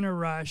think he's going to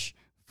rush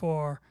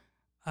for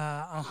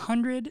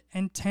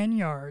 110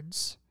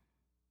 yards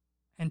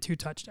and 2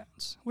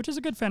 touchdowns, which is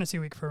a good fantasy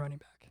week for a running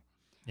back.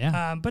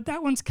 Yeah. But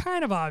that one's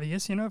kind of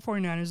obvious.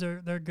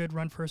 49ers, they're a good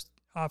run-first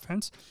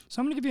offense.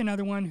 So I'm going to give you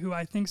another one who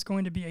I think is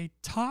going to be a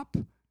top,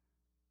 you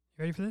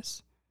ready for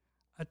this?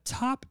 A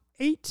top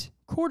 8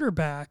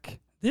 quarterback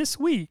this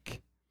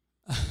week.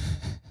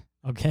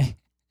 Okay.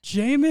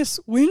 Jameis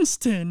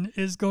Winston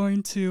is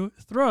going to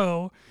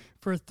throw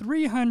for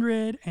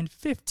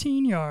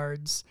 315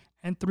 yards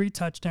and 3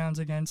 touchdowns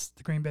against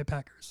the Green Bay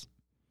Packers.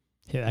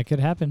 Yeah, that could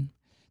happen.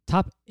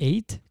 Top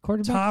 8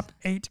 quarterback? Top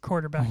 8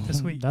 quarterback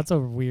this week. That's a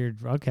weird,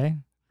 okay.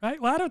 Right?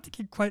 Well, I don't think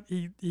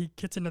he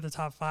gets into the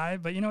top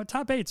 5, but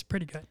top 8's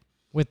pretty good.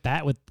 With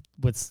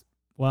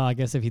well, I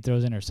guess if he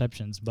throws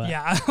interceptions, but.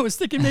 Yeah, I was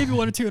thinking maybe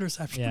 1 or 2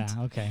 interceptions.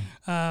 Yeah, okay.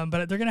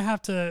 But they're going to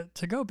have to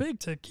go big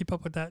to keep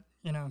up with that,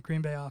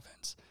 Green Bay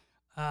offense.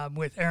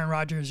 With Aaron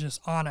Rodgers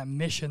just on a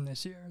mission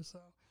this year. So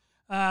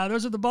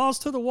those are the balls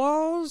to the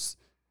walls.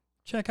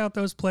 Check out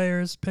those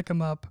players, pick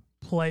them up,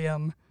 play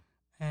them,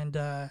 and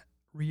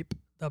reap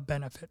the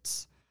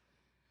benefits.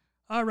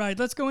 All right,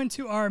 let's go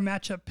into our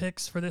matchup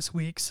picks for this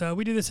week. So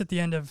we do this at the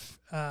end of.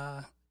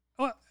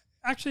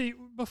 Actually,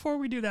 before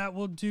we do that,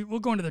 we'll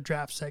go into the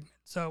draft segment.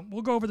 So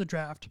we'll go over the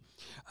draft.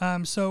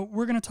 So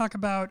we're going to talk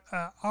about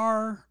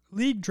our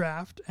league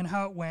draft and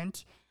how it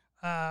went.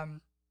 But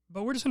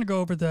we're just going to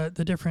go over the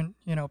different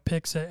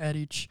picks at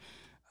each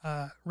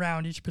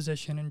round, each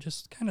position, and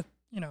just kind of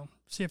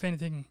see if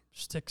anything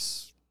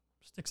sticks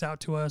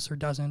out to us or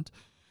doesn't.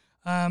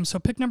 So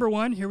pick number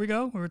 1, here we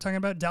go. We were talking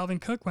about Dalvin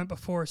Cook went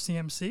before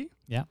CMC.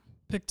 Yeah.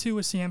 Pick 2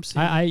 was CMC.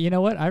 I you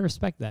know what? I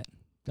respect that.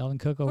 Dalvin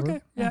Cook over.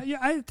 Okay. Yeah.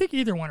 I think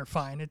either one are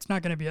fine. It's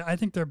not going to be. I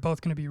think they're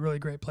both going to be really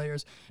great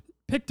players.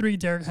 Pick 3,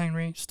 Derrick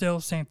Henry. Still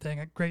same thing.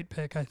 A great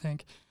pick, I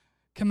think.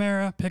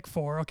 Kamara, pick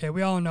 4. Okay,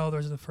 we all know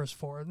those are the first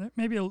 4.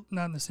 Maybe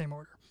not in the same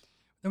order.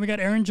 Then we got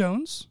Aaron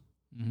Jones.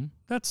 Mm-hmm.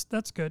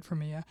 That's good for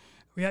me. Yeah.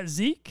 We got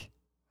Zeke.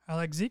 I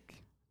like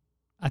Zeke.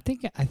 I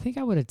think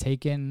I would have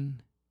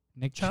taken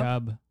Nick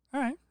Chubb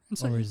all right.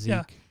 over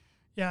Zeke.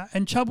 Yeah.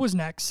 And Chubb was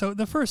next. So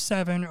the first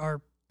 7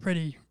 are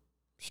pretty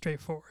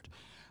straightforward.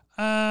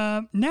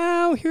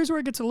 Now here's where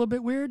it gets a little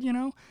bit weird.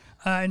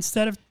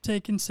 Instead of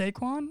taking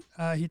Saquon,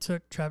 he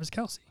took Travis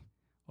Kelce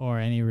or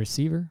any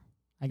receiver.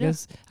 I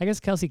guess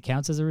Kelce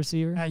counts as a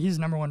receiver. He's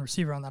the number 1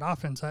 receiver on that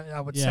offense. I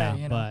would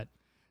say. But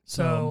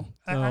so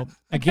again,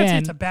 can't say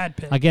it's a bad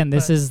pick. Again,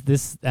 this is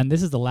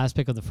the last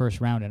pick of the first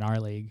round in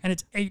our league, and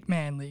it's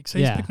 8-man league, so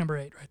he's pick number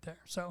 8 right there.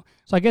 So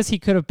I guess he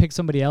could have picked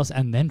somebody else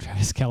and then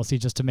Travis Kelce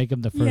just to make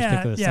him the first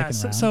pick of the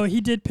second round. So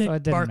he did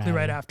pick Barkley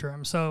right after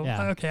him. So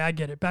okay, I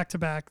get it. Back to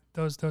back,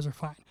 those are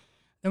fine.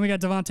 Then we got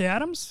Devontae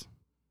Adams,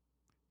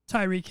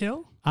 Tyreek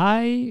Hill.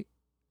 I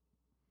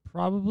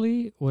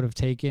probably would have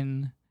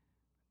taken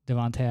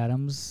Devontae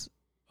Adams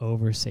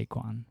over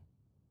Saquon.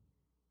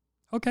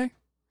 Okay.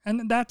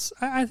 And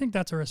I think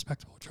that's a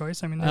respectable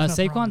choice. I mean, there's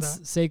nothing wrong with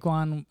that.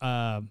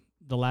 Saquon,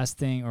 the last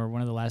thing or one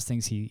of the last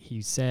things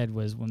he said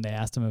was when they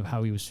asked him of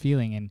how he was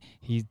feeling, and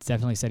he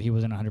definitely said he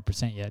wasn't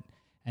 100% yet.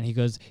 And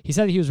he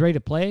said he was ready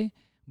to play,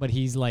 but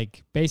he's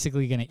like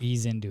basically going to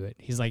ease into it.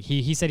 He's like,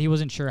 he said he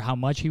wasn't sure how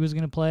much he was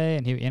going to play,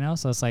 and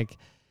so it's like,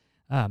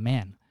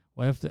 man,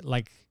 what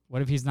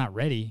if he's not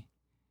ready?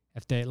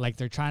 If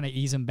they're trying to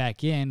ease him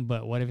back in,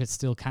 but what if it's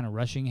still kind of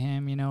rushing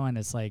him, and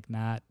it's like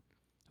not.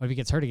 What if he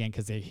gets hurt again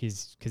because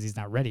he's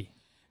not ready?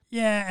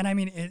 Yeah, and I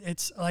mean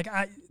it's like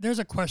there's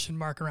a question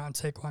mark around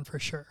Saquon for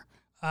sure.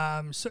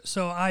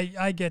 So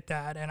I get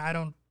that, and I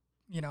don't,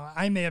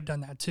 I may have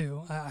done that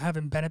too. I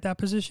haven't been at that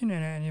position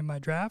in any of my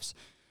drafts,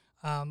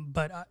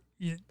 but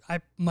I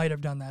might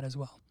have done that as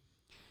well.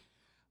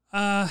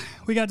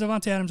 We got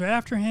Devontae Adams right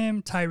after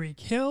him, Tyreek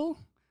Hill,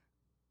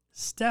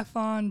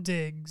 Stephon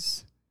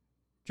Diggs,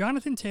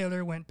 Jonathan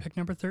Taylor went pick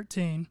number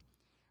 13,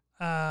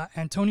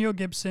 Antonio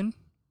Gibson,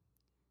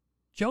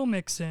 Joe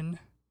Mixon,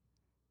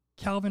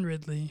 Calvin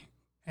Ridley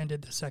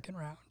ended the second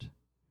round.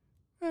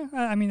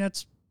 I mean,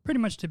 that's pretty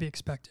much to be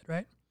expected,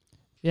 right?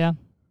 Yeah.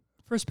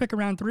 First pick of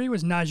round 3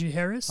 was Najee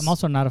Harris. I'm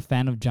also not a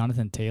fan of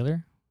Jonathan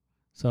Taylor,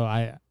 so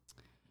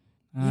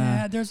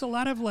there's a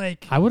lot of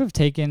I would have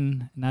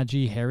taken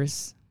Najee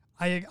Harris.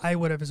 I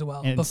would have as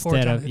well before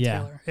Jonathan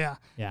Taylor. Yeah.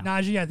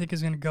 Najee, I think,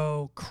 is going to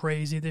go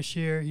crazy this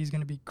year. He's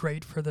going to be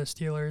great for the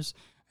Steelers,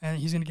 and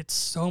he's going to get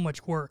so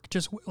much work.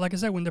 Just like I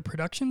said, when the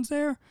production's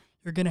there,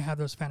 you're going to have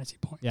those fantasy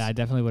points. Yeah, I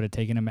definitely would have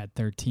taken him at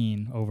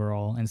 13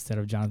 overall instead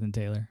of Jonathan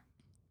Taylor.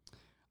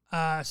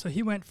 So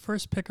he went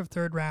first pick of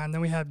third round.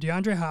 Then we have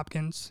DeAndre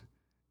Hopkins,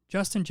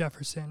 Justin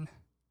Jefferson,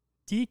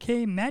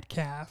 DK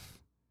Metcalf,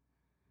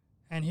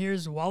 and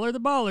here's Waller the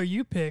Baller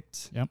you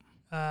picked. Yep.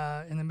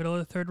 In the middle of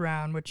the third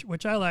round,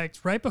 which I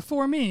liked right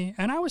before me,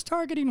 and I was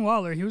targeting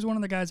Waller. He was one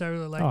of the guys I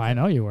really liked. Oh, I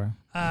know you were.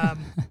 I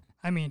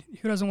mean,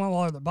 who doesn't want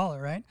Waller the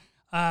Baller, right?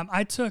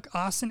 I took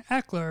Austin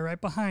Eckler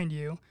right behind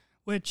you,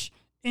 which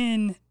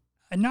in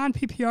a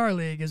non-PPR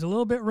league is a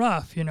little bit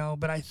rough,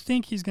 but I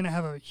think he's going to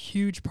have a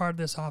huge part of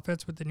this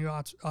offense with the new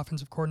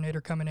offensive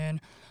coordinator coming in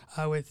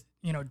with,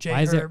 Jay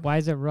Herb. Why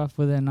is it rough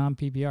with a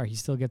non-PPR? He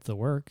still gets the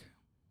work.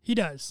 He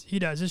does.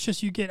 It's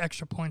just you get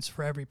extra points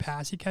for every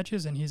pass he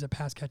catches, and he's a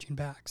pass-catching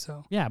back.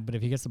 So yeah, but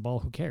if he gets the ball,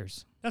 who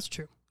cares? That's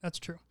true.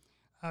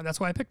 That's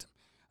why I picked him.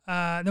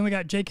 Then we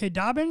got J.K.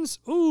 Dobbins.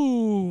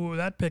 Ooh,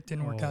 that pick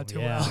didn't work out too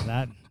well.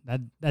 That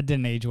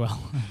didn't age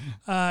well.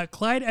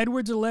 Clyde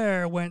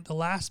Edwards-Helaire went the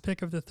last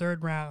pick of the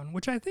third round,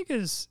 which I think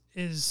is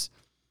good.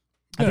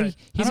 I think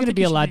he's going to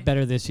be a lot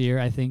better this year.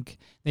 I think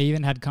they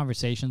even had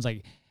conversations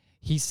like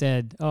he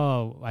said,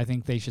 I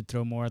think they should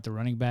throw more at the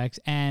running backs,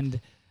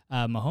 and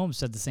Mahomes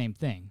said the same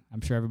thing.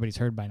 I'm sure everybody's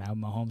heard by now.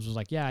 Mahomes was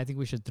like, yeah, I think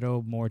we should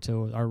throw more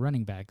to our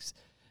running backs.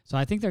 So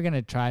I think they're going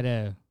to try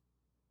to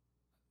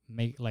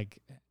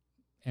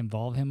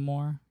involve him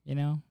more,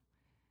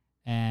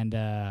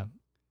 and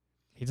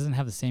he doesn't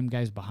have the same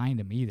guys behind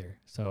him either.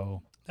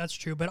 So that's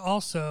true. But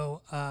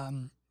also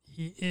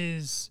he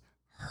is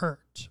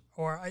hurt,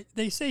 or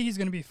they say he's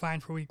going to be fine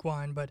for week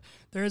 1, but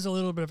there is a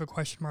little bit of a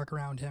question mark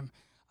around him.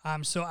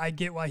 So I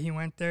get why he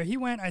went there. He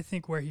went, I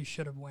think, where he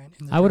should have went.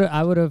 I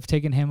would have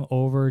taken him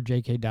over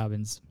J.K.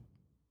 Dobbins.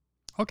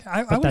 Okay,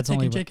 I would have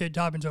taken J.K.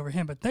 Dobbins over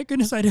him, but thank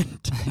goodness I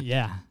didn't.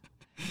 Yeah.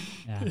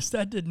 Because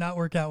that did not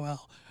work out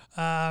well.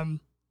 All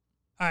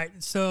right,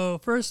 so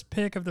first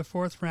pick of the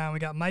fourth round, we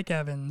got Mike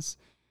Evans.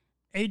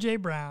 A.J.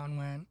 Brown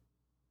went.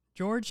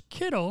 George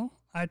Kittle,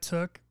 I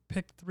took,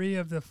 pick 3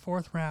 of the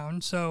fourth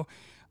round. So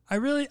I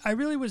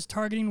really was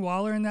targeting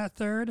Waller in that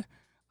third.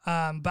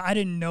 But I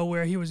didn't know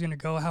where he was going to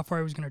go, how far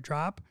he was going to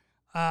drop.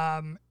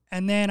 And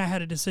then I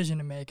had a decision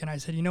to make, and I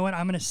said, you know what,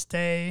 I'm going to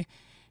stay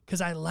because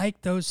I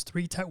like those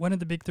one of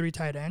the big 3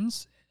 tight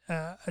ends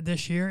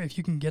this year if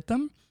you can get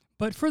them.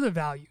 but for the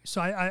value. So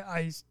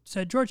I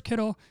said George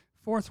Kittle,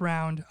 4th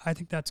round. I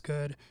think that's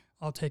good.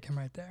 I'll take him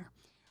right there.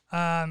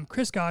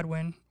 Chris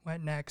Godwin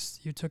went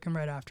next. You took him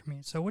right after me.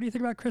 So what do you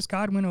think about Chris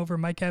Godwin over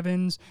Mike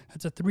Evans?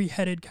 That's a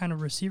 3-headed kind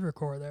of receiver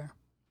core there.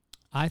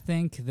 I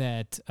think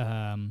that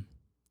Tom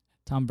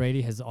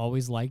Brady has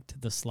always liked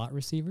the slot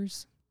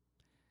receivers.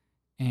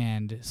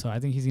 And so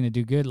I think he's going to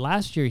do good.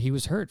 Last year, he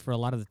was hurt for a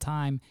lot of the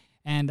time.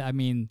 And, I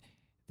mean,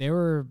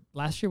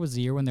 last year was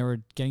the year when they were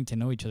getting to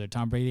know each other,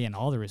 Tom Brady and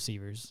all the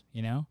receivers,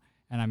 you know?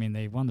 And, I mean,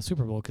 they won the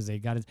Super Bowl because they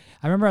got it.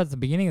 I remember at the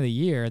beginning of the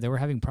year, they were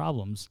having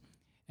problems.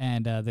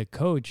 And the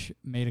coach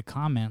made a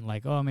comment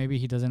like, oh, maybe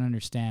he doesn't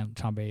understand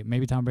Tom Brady.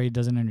 Maybe Tom Brady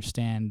doesn't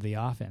understand the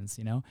offense,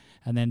 you know?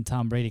 And then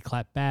Tom Brady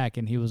clapped back,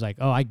 and he was like,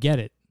 oh, I get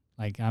it.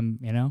 Like,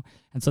 you know?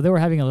 And so they were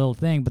having a little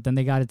thing, but then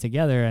they got it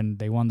together, and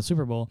they won the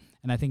Super Bowl.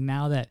 And I think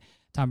now that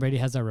Tom Brady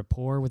has a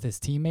rapport with his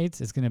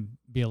teammates, it's going to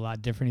be a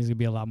lot different. He's going to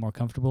be a lot more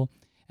comfortable.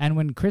 And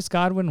when Chris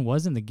Godwin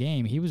was in the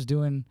game, he was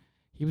doing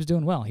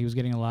well. He was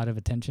getting a lot of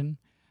attention.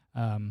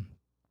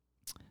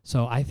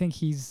 So I think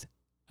he's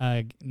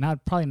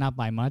probably not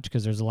by much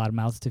because there's a lot of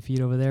mouths to feed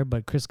over there,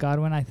 but Chris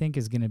Godwin, I think,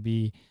 is going to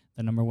be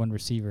the number 1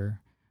 receiver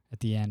at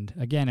the end.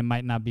 Again, it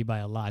might not be by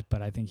a lot,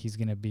 but I think he's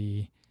going to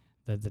be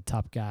the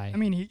top guy. I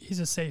mean, he's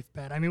a safe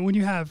bet. I mean, when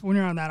you're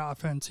on that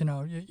offense, you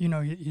know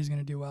he's going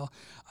to do well.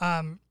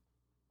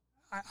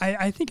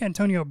 I think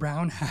Antonio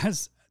Brown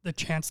has the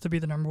chance to be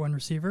the number 1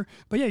 receiver,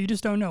 but yeah, you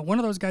just don't know. One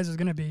of those guys is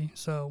going to be,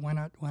 so why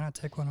not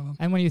take one of them?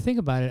 And when you think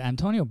about it,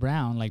 Antonio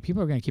Brown, like,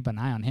 people are going to keep an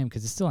eye on him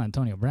because it's still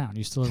Antonio Brown.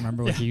 You still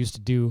remember what he used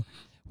to do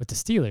with the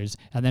Steelers,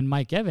 and then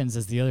Mike Evans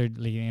is the other,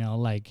 you know,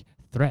 like,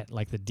 threat,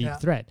 like the deep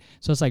threat.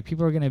 So it's like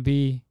people are going to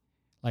be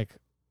like,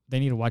 they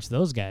need to watch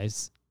those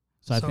guys.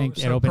 So I think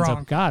it opens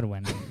Gronk. up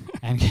Godwin,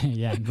 and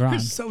Gronk.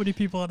 There's so many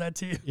people on that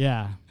team.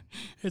 Yeah.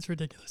 It's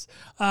ridiculous.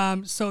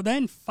 So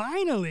then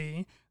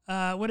finally,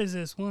 what is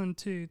this? 1,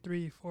 2,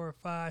 3, 4,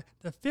 5.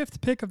 The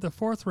 5th pick of the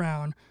 4th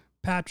round,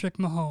 Patrick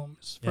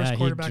Mahomes. First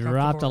quarterback he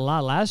dropped a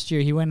lot. Last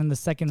year, he went in the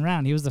 2nd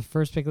round. He was the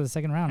first pick of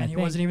the 2nd round, and he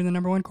wasn't even the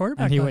number 1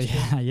 quarterback last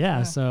year.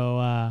 Yeah.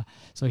 So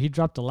he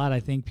dropped a lot. I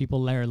think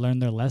people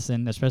learned their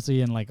lesson, especially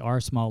in, like, our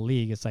small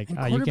league. It's like,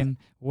 you can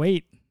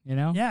wait, you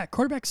know? Yeah,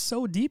 quarterback's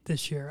so deep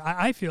this year.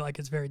 I feel like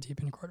it's very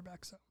deep in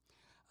quarterback. So,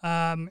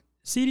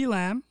 CeeDee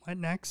Lamb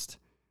went next.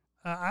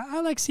 I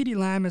like CeeDee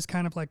Lamb as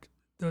kind of like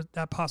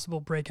that possible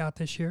breakout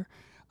this year.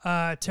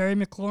 Terry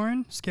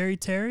McLaurin, Scary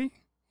Terry,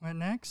 went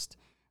next.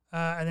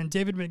 And then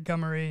David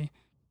Montgomery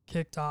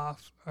kicked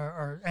off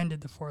or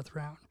ended the 4th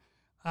round.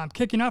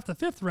 Kicking off the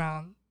 5th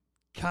round,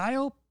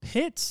 Kyle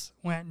Pitts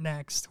went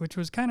next, which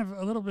was kind of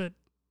a little bit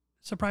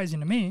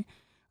surprising to me.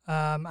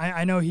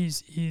 I know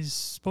he's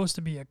supposed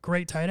to be a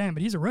great tight end,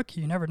 but he's a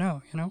rookie. You never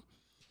know, you know?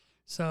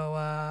 So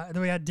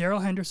then we had Darrell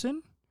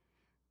Henderson,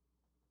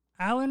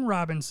 Allen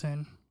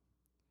Robinson,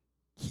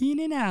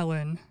 Keenan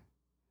Allen.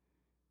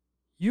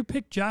 You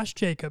picked Josh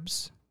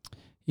Jacobs.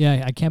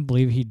 Yeah, I can't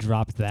believe he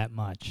dropped that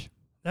much.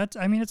 It's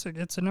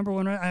a number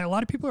 1. A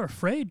lot of people are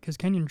afraid because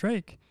Kenyon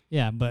Drake.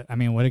 Yeah, but I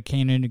mean, what did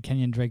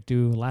Kenyon Drake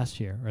do last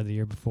year or the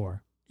year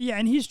before? Yeah,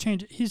 and he's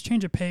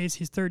changed of pace.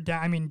 He's 3rd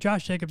down. I mean,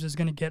 Josh Jacobs is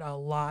going to get a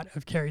lot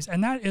of carries,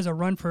 and that is a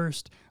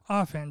run-first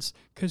offense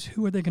because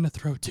who are they going to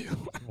throw to?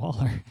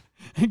 Waller.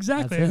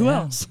 Exactly. Who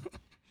else?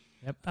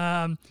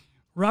 Yep.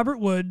 Robert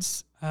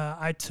Woods,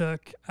 I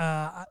took.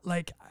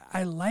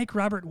 I like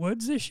Robert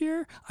Woods this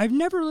year. I've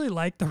never really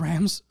liked the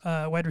Rams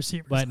wide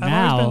receivers. But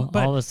now,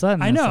 all of a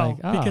sudden, I know,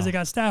 it's like, because they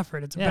got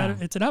Stafford. It's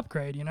it's an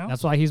upgrade, you know?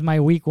 That's why he's my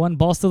week 1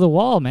 balls to the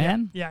wall,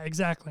 man. Yeah,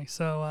 exactly.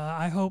 So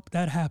I hope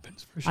that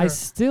happens for sure. I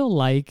still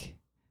like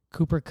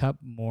Cooper Kupp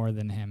more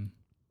than him.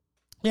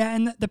 Yeah,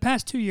 and the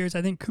past 2 years,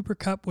 I think Cooper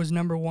Kupp was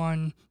number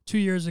 1 2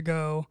 years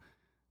ago,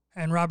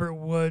 and Robert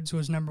Woods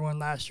was number 1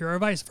 last year, or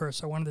vice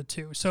versa, one of the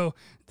two. So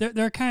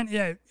they're kind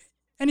of,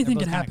 anything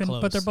can happen,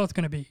 but they're both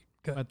going to be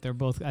good.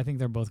 But I think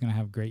they're both going to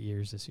have great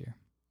years this year.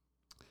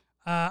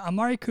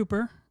 Amari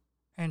Cooper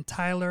and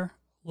Tyler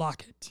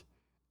Lockett,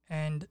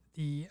 and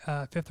the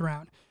 5th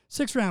round.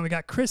 6th round, we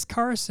got Chris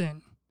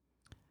Carson.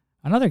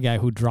 Another guy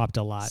who dropped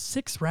a lot.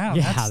 6th round.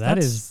 Yeah,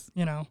 that's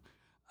you know,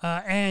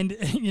 and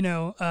you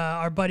know,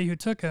 our buddy who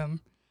took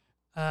him,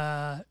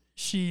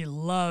 she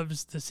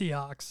loves the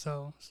Seahawks,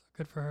 so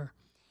good for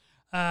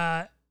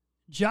her.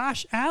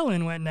 Josh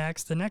Allen went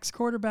next, the next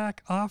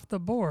quarterback off the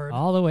board.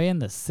 All the way in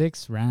the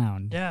 6th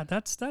round. Yeah,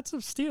 that's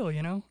a steal,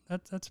 you know.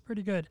 That's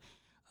pretty good.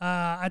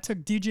 I took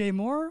DJ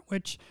Moore,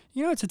 which,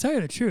 you know, to tell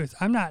you the truth,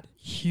 I'm not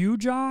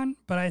huge on,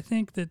 but I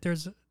think that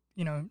there's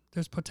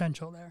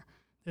potential there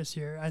this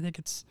year. I think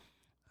it's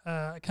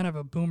kind of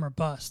a boom or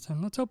bust,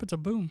 and let's hope it's a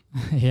boom.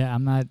 Yeah,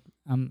 I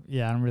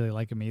don't really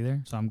like him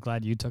either, so I'm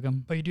glad you took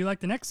him. But you do like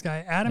the next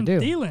guy, Adam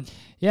Thielen.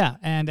 Yeah,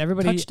 and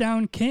everybody...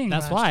 Touchdown king.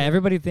 That's why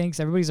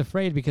everybody's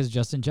afraid because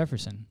Justin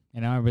Jefferson.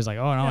 You know, everybody's like,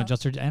 oh, no,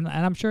 Justin... And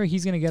I'm sure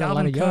he's going to get a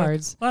lot of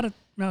yards. A lot of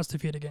mouths to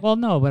feed again. Well,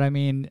 no, but I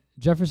mean,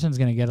 Jefferson's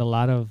going to get a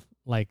lot of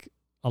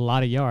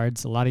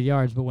yards,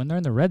 but when they're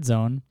in the red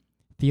zone,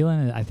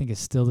 Thielen, I think, is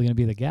still going to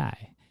be the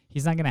guy.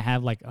 He's not going to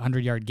have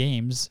 100-yard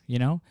games, you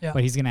know,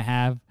 but he's going to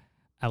have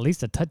at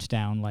least a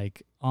touchdown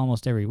like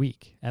almost every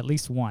week, at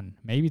least one,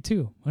 maybe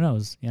two. Who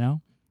knows?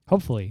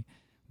 Hopefully,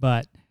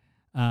 but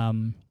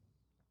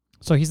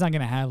so he's not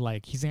gonna have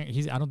like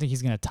I don't think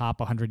he's gonna top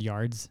 100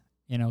 yards,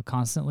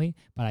 constantly.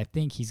 But I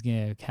think he's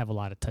gonna have a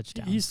lot of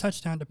touchdowns. He's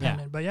touchdown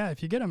dependent, but yeah,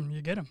 if you get him,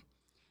 you get him.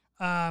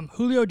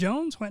 Julio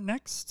Jones went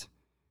next.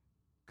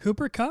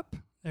 Cooper Kupp,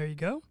 there you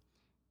go.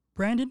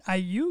 Brandon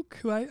Ayuk,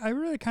 who I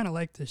really kind of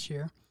like this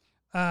year.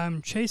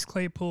 Chase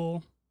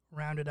Claypool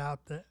rounded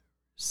out the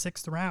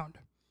 6th round.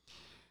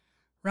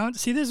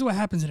 See, this is what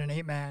happens in an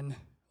 8-man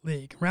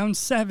league. Round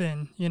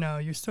 7,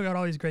 you still got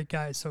all these great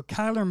guys. So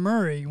Kyler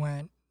Murray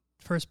went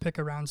first pick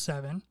of round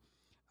 7,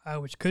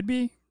 which could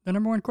be the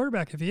number 1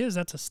 quarterback. If he is,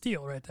 that's a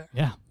steal right there.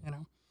 Yeah.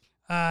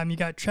 You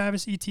got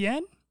Travis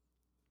Etienne,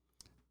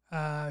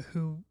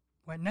 who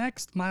went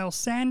next. Miles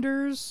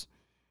Sanders,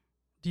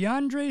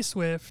 DeAndre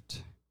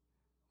Swift,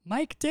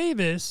 Mike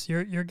Davis,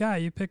 your guy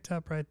you picked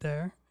up right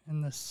there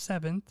in the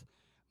 7th.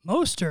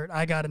 Mostert,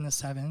 I got in the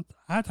 7th.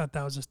 I thought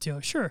that was a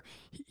steal. Sure,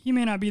 he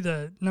may not be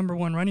the number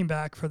 1 running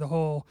back for the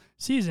whole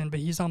season,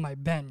 but he's on my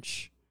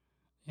bench,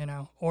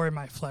 or in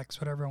my flex,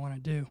 whatever I want to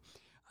do.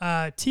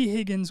 T.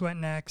 Higgins went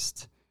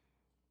next.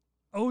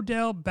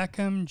 Odell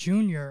Beckham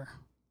Jr.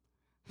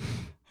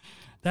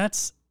 I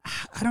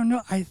don't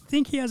know. I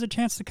think he has a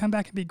chance to come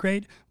back and be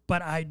great,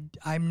 but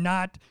I'm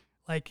not,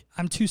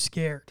 I'm too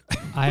scared.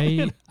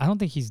 I don't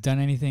think he's done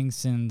anything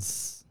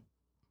since...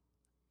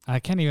 I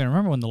can't even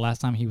remember when the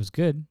last time he was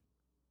good.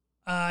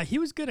 He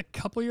was good a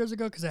couple years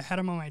ago because I had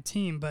him on my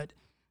team, but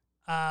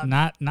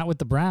not with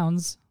the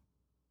Browns.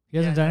 He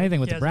hasn't done anything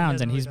with the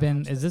Browns, and he's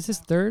been. Is this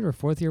his 3rd or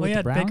 4th year with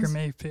the Browns? He had Baker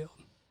Mayfield.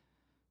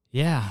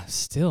 Yeah,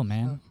 still,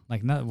 man.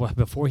 Not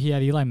before he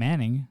had Eli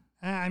Manning.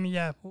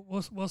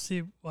 We'll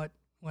see what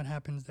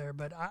happens there,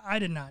 but I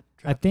did not.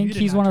 I think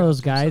he's one of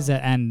those guys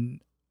that,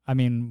 and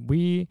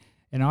we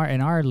in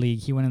our league,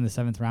 he went in the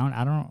 7th round.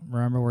 I don't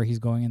remember where he's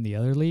going in the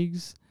other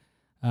leagues.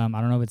 I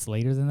don't know if it's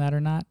later than that or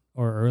not,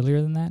 or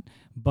earlier than that.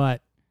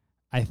 But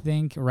I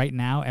think right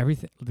now,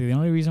 the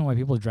only reason why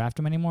people draft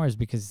him anymore is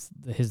because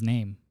his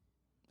name.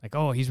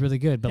 Oh, he's really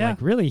good.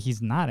 But, really,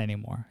 he's not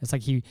anymore. It's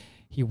like he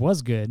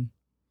was good,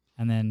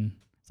 and then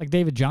it's like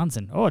David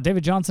Johnson. Oh,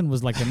 David Johnson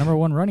was, the number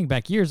 1 running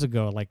back years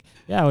ago.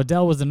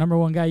 Odell was the number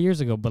 1 guy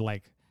years ago. But,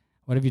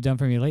 what have you done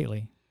for me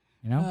lately?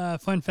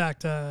 Fun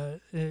fact,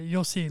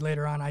 you'll see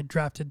later on, I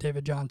drafted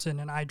David Johnson,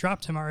 and I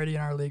dropped him already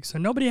in our league. So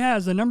nobody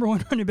has the number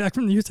 1 running back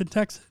from the Houston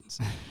Texans.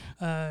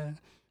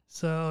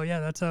 That's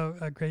how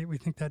great we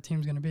think that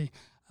team's going to be.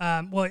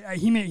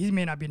 He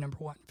may not be number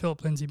 1.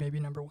 Philip Lindsay may be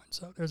number 1.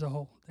 So there's a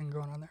whole thing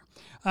going on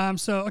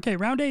there.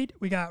 Round 8,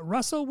 we got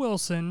Russell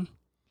Wilson,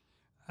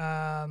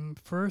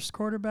 first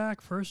quarterback,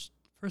 first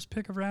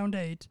pick of round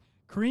 8.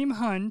 Kareem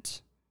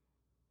Hunt.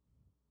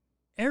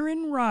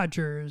 Aaron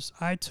Rodgers,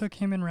 I took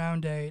him in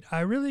round 8. I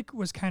really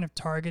was kind of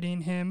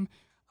targeting him.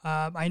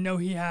 I know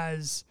he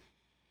has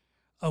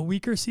a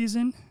weaker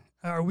season,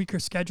 or weaker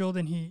schedule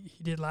than he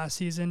did last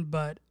season,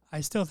 but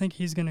I still think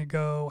he's going to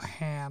go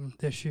ham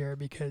this year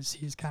because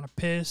he's kind of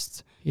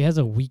pissed. He has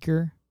a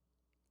weaker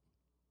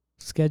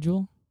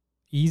schedule?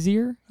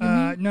 Easier?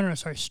 No,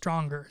 sorry,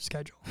 stronger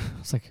schedule.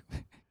 It's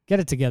get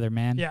it together,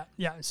 man.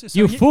 Yeah.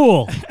 So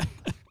fool!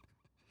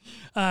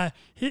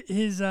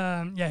 His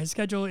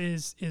schedule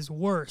is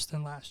worse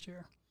than last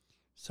year.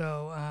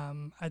 So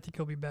I think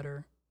he'll be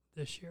better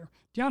this year.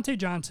 Deontay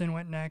Johnson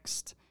went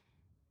next.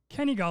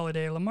 Kenny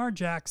Golladay, Lamar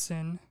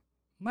Jackson,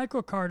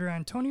 Michael Carter,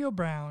 Antonio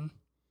Brown.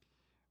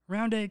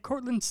 Round 8,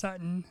 Cortland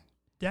Sutton,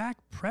 Dak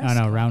Prescott.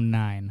 No, round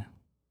 9.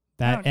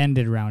 That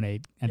ended round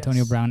 8.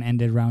 Antonio Brown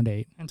ended round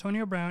 8.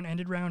 Antonio Brown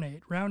ended round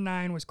 8. Round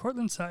 9 was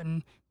Cortland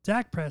Sutton,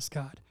 Dak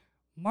Prescott,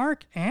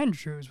 Mark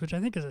Andrews, which I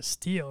think is a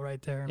steal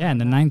right there. Yeah, in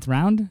the 9th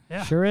round?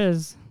 Yeah. Sure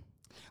is.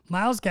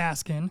 Myles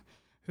Gaskin,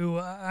 who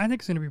I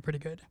think is going to be pretty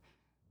good.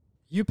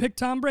 You picked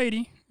Tom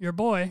Brady, your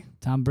boy.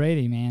 Tom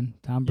Brady, man.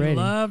 Tom Brady. You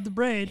love the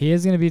braid. He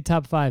is going to be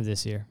top 5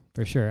 this year,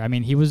 for sure. I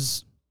think he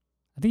was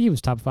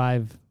top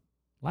 5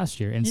 last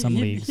year in some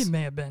leagues. He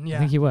may have been, yeah. I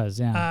think he was,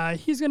 yeah.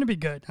 He's going to be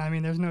good.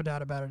 There's no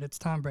doubt about it. It's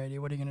Tom Brady.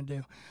 What are you going to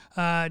do?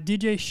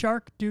 DJ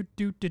Shark,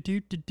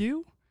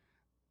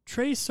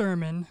 Trey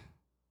Sermon,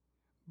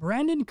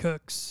 Brandon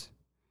Cooks.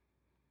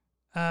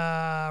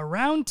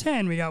 Round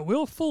 10, we got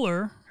Will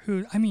Fuller,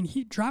 who,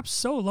 he drops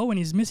so low and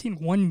he's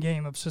missing 1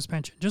 game of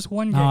suspension. Just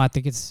 1 game. No, I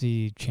think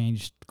he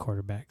changed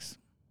quarterbacks.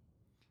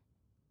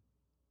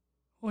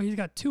 Well, he's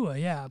got Tua,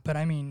 yeah, but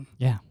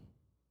Yeah.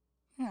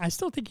 I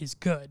still think he's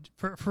good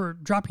for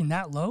dropping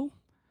that low.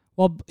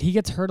 Well, he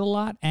gets hurt a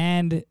lot,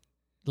 and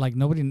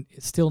nobody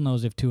still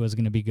knows if Tua is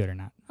going to be good or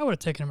not. I would have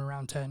taken him in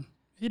round 10.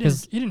 He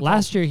didn't.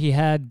 Last year he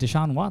had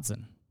Deshaun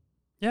Watson.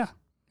 Yeah.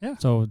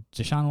 So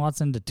Deshaun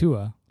Watson to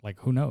Tua,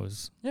 who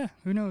knows? Yeah,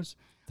 who knows?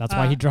 That's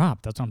why he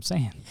dropped. That's what I'm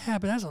saying. Yeah,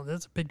 but that's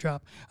a big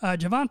drop.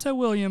 Javonte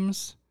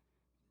Williams,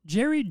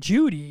 Jerry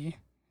Jeudy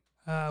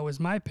was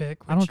my pick.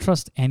 I don't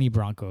trust any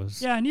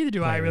Broncos. Yeah, neither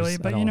do I really.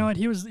 But you know what?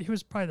 He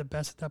was probably the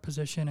best at that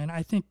position, and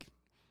I think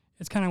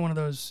it's kind of one of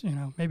those.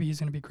 Maybe he's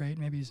going to be great,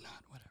 maybe he's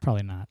not. Whatever.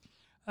 Probably not.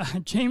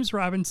 James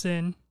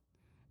Robinson,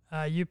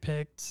 you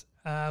picked,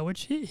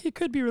 which he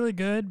could be really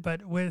good,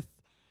 but with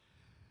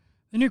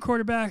the new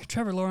quarterback,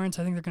 Trevor Lawrence,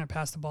 I think they're going to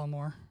pass the ball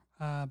more.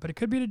 But it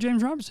could be to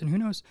James Robinson. Who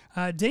knows?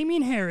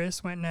 Damian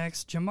Harris went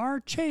next.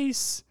 Jamar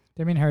Chase.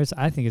 Damian Harris,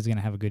 I think, is going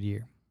to have a good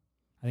year.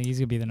 I think he's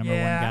going to be the number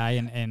one guy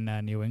in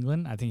New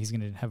England. I think he's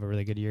going to have a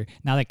really good year.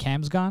 Now that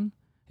Cam's gone,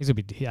 I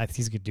think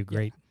he's going to do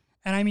great. Yeah.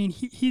 And I mean,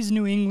 he's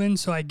New England,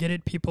 so I get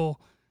it. People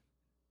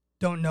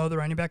don't know the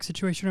running back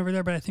situation over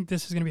there, but I think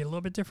this is going to be a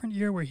little bit different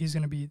year where he's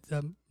going to be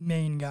the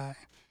main guy.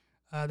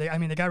 They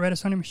got rid of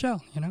Sonny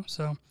Michel,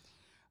 so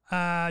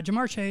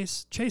Jamar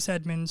Chase, Chase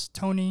Edmonds,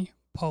 Tony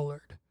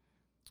Pollard,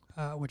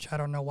 which I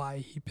don't know why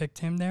he picked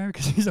him there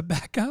because he's a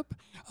backup.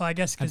 Oh, I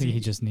guess because he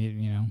just needed,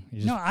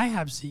 No, I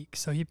have Zeke,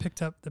 so he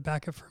picked up the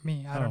backup for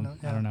me. I don't know.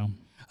 I don't know.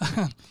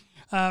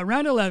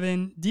 Round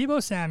 11,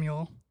 Deebo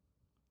Samuel,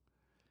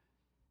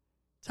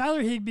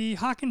 Tyler Higbee,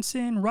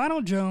 Hawkinson,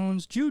 Ronald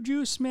Jones,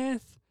 Juju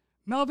Smith,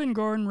 Melvin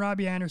Gordon,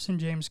 Robbie Anderson,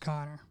 James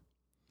Conner.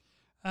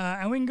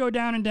 And we can go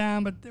down and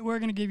down, but we're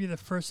going to give you the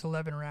first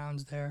 11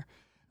 rounds there.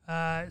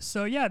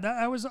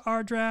 That was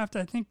our draft.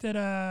 I think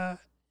that,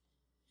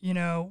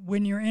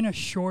 when you're in a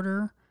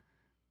shorter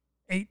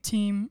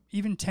 8-team,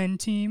 even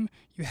 10-team,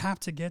 you have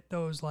to get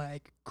those,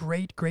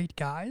 great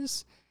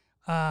guys.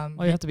 You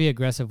have to be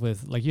aggressive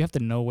with, you have to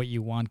know what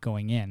you want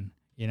going in,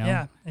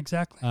 Yeah,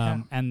 exactly.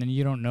 And then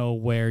you don't know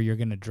where you're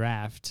going to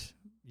draft,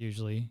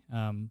 usually.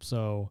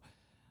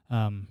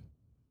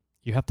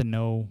 You have to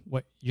know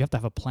you have to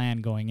have a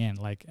plan going in.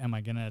 Am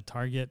I going to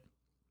target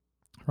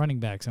running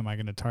backs? Am I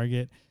going to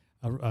target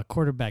a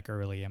quarterback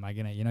early? Am I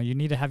going to, you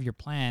need to have your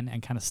plan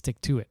and kind of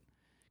stick to it.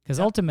 Because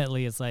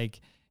ultimately it's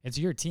it's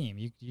your team.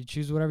 You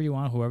choose whatever you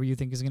want, whoever you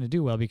think is going to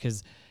do well,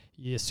 because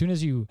as soon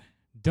as you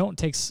don't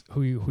take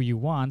who you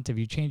want, if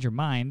you change your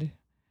mind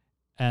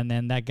and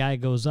then that guy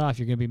goes off,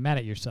 you're going to be mad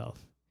at yourself,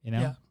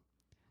 Yeah.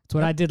 It's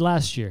what I did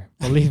last year.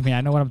 Believe me,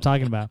 I know what I'm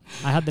talking about.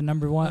 I had the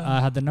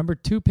number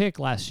 2 pick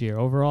last year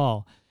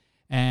overall,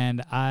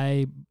 and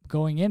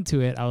going into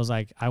it, I was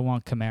like, I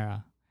want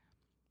Kamara,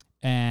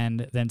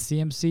 and then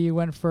CMC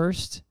went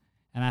first,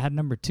 and I had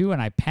number 2,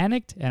 and I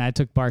panicked and I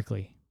took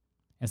Barkley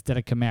instead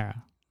of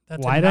Kamara.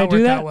 Why did I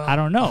do that? Well. I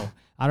don't know.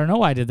 I don't know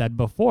why I did that.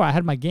 Before, I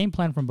had my game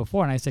plan from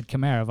before, and I said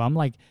Kamara. If I'm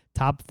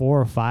top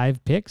 4 or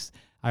 5 picks,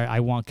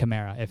 I want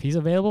Kamara. If he's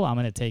available, I'm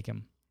gonna take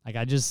him. I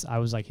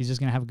was like, he's just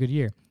gonna have a good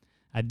year.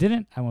 I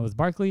didn't. I went with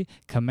Barkley.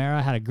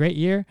 Kamara had a great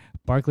year.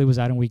 Barkley was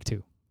out in week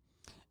 2.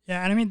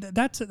 Yeah, and I mean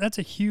that's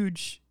a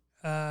huge.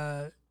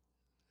 And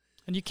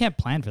you can't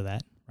plan for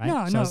that, right?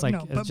 No.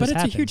 But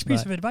it's a huge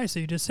piece of advice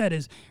that you just said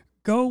is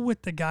go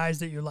with the guys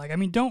that you like. I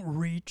mean, don't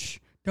reach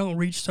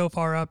so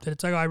far up that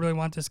it's I really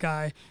want this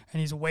guy and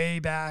he's way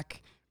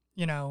back,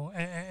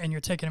 and you're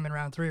taking him in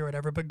round 3 or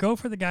whatever. But go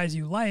for the guys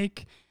you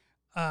like.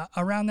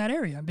 Around that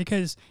area,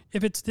 because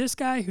if it's this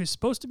guy who's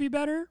supposed to be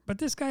better, but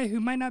this guy who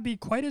might not be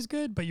quite as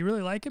good, but you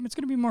really like him, it's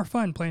going to be more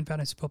fun playing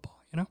fantasy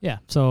football, Yeah.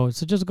 So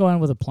just go in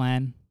with a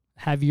plan,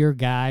 have your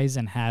guys,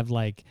 and have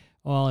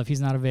if he's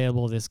not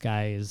available, this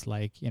guy is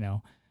kind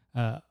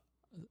of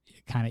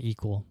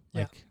equal.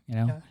 Yeah.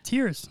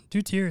 Tiers.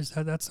 Do tiers.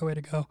 That's the way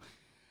to go.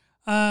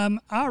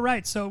 All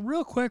right. So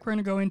real quick, we're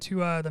going to go into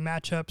the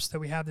matchups that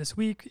we have this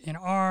week in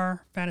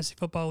our fantasy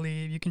football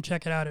league. You can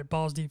check it out at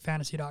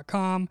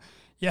ballsdeepfantasy.com.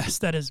 Yes,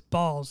 that is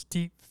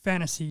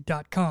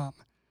ballsdeepfantasy.com.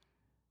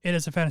 It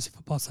is a fantasy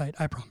football site,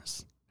 I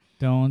promise.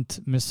 Don't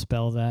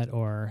misspell that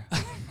or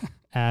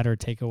add or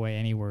take away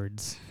any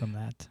words from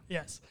that.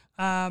 Yes.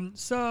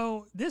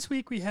 So this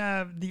week we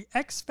have the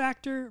X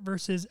Factor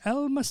versus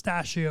El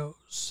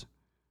Mustachios.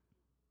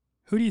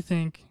 Who do you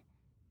think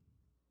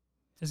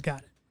has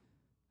got it?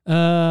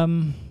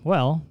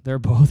 Well, they're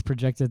both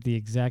projected the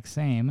exact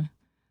same,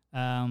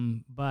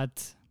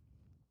 but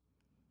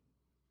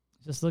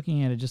just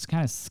looking at it, just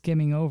kind of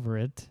skimming over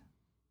it,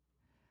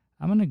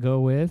 I'm going to go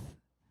with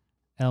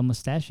El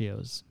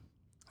Mustachios.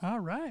 All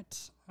right.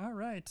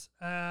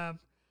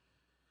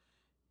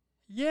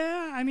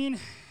 Yeah, I mean,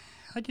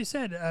 like you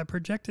said,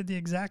 projected the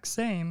exact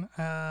same,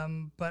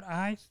 but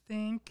I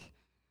think,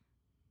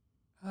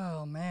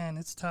 oh, man,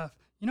 it's tough.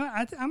 You know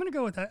what? I'm going to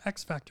go with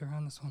X Factor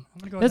on this one.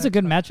 That's a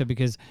good matchup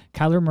because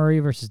Kyler Murray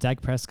versus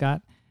Dak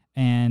Prescott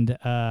and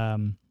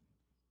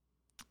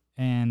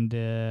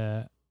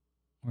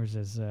where's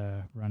his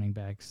running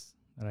backs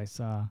that I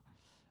saw?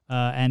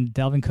 And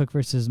Dalvin Cook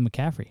versus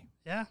McCaffrey.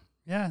 Yeah.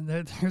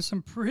 There's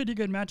some pretty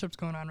good matchups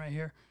going on right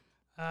here.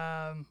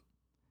 So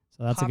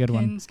that's Hopkins, a good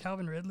one.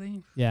 Calvin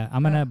Ridley. Yeah,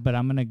 I'm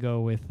gonna go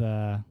with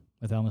El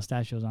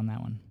Mustachios on that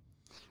one.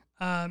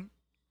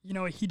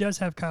 He does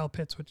have Kyle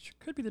Pitts, which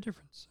could be the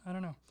difference. I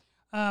don't know.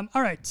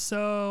 All right,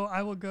 so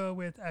I will go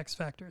with X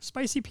Factor.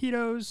 Spicy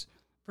Petos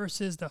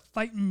versus the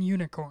Fightin'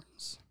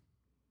 Unicorns.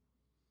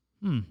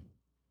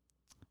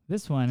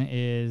 This one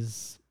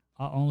is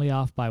only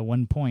off by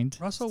 1 point.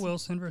 Russell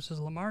Wilson versus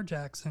Lamar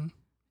Jackson.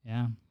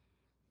 Yeah.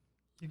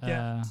 You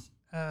get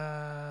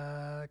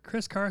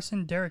Chris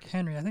Carson, Derrick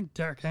Henry. I think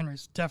Derrick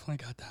Henry's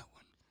definitely got that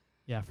one.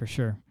 Yeah, for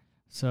sure.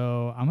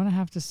 So I'm going to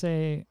have to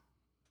say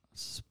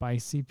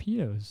Spicy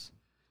Petos.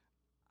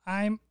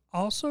 I'm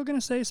also going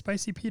to say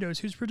Spicy Pitos,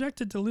 who's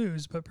projected to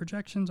lose, but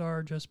projections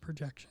are just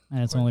projections.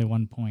 And it's only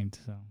 1 point,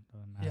 so it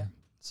doesn't matter. Yeah.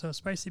 So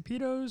Spicy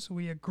Pitos,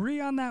 we agree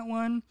on that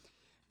one.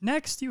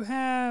 Next, you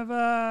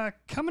have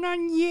coming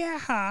on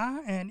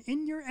and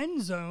in your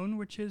end zone,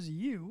 which is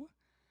you.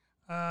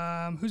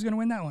 Who's going to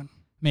win that one?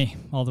 Me,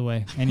 all the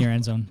way, in your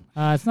end zone.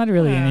 It's not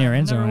really in your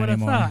end zone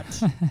anymore.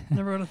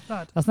 Never would have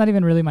thought. That's not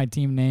even really my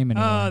team name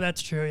anymore. Oh,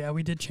 that's true. Yeah,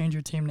 we did change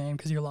your team name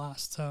because you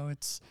lost. So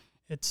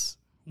it's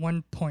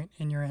 1 point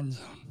in your end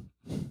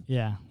zone.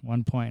 Yeah,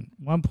 1 point.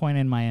 1 point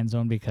in my end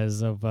zone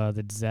because of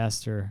the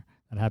disaster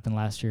that happened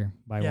last year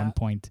by 1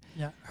 point.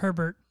 Yeah,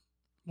 Herbert,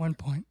 1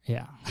 point.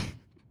 Yeah.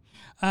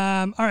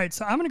 All right,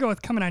 so I'm going to go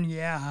with coming on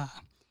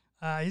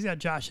he's got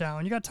Josh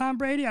Allen. You got Tom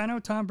Brady. I know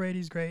Tom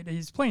Brady's great.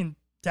 He's playing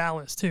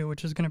Dallas, too,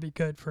 which is going to be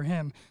good for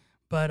him.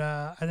 But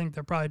I think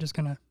they're probably just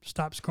going to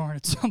stop scoring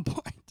at some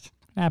point.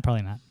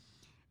 Probably not.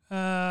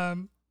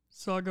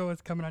 So I'll go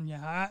with coming on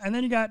And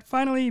then you got,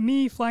 finally,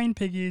 me, Flying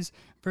Piggies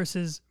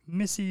versus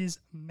Missy's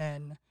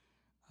Men.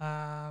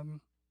 I'm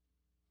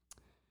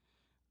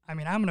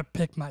going to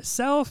pick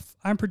myself.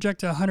 I'm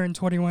projected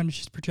 121.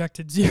 She's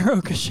projected 0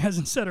 because she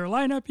hasn't set her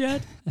lineup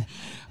yet.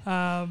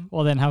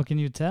 Well, then how can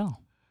you tell?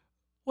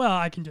 Well,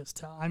 I can just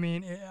tell.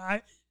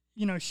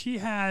 She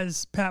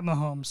has Pat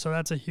Mahomes, so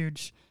that's a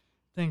huge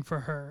thing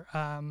for her.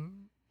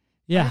 I'm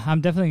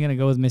definitely going to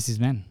go with Missy's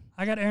Men.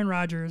 I got Aaron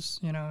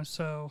Rodgers,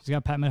 so. She's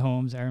got Pat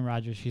Mahomes, Aaron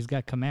Rodgers. She's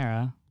got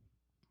Kamara.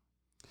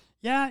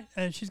 Yeah,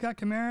 she's got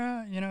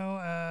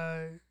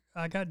Kamara.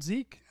 I got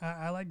Zeke.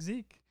 I like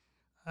Zeke.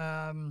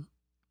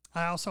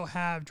 I also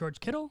have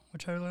George Kittle,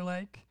 which I really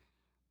like.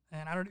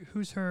 And I don't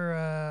who's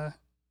her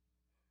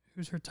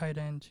tight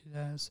end she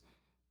has.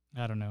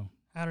 I don't know.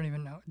 I don't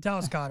even know.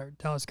 Dallas Goedert.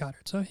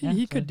 So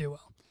he could do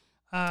well.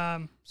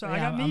 So I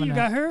got me. You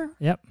got her?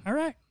 Yep. All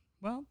right.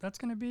 Well, that's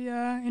going to be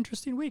an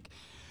interesting week.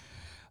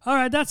 All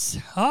right. That's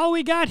all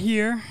we got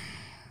here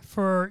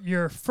for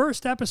your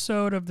first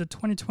episode of the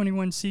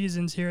 2021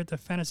 seasons here at the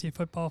Fantasy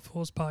Football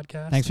Fools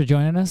podcast. Thanks for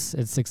joining us.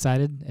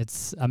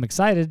 I'm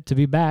excited to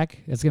be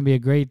back. It's going to be a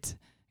great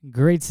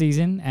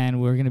season,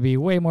 and we're going to be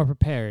way more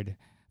prepared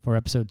for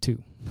episode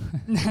 2.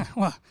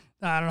 Well,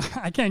 I don't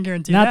know. I can't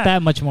guarantee Not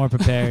that much more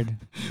prepared,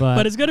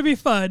 but it's going to be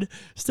fun.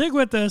 Stick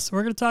with us.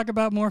 We're going to talk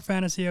about more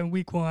fantasy on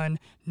week 1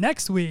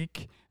 next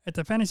week at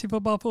the Fantasy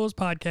Football Fools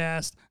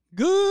podcast.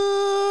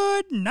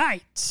 Good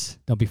night.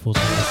 Don't be fools.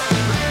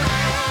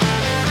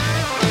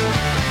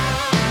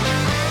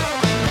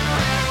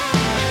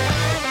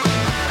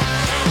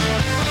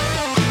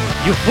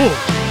 You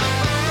fool.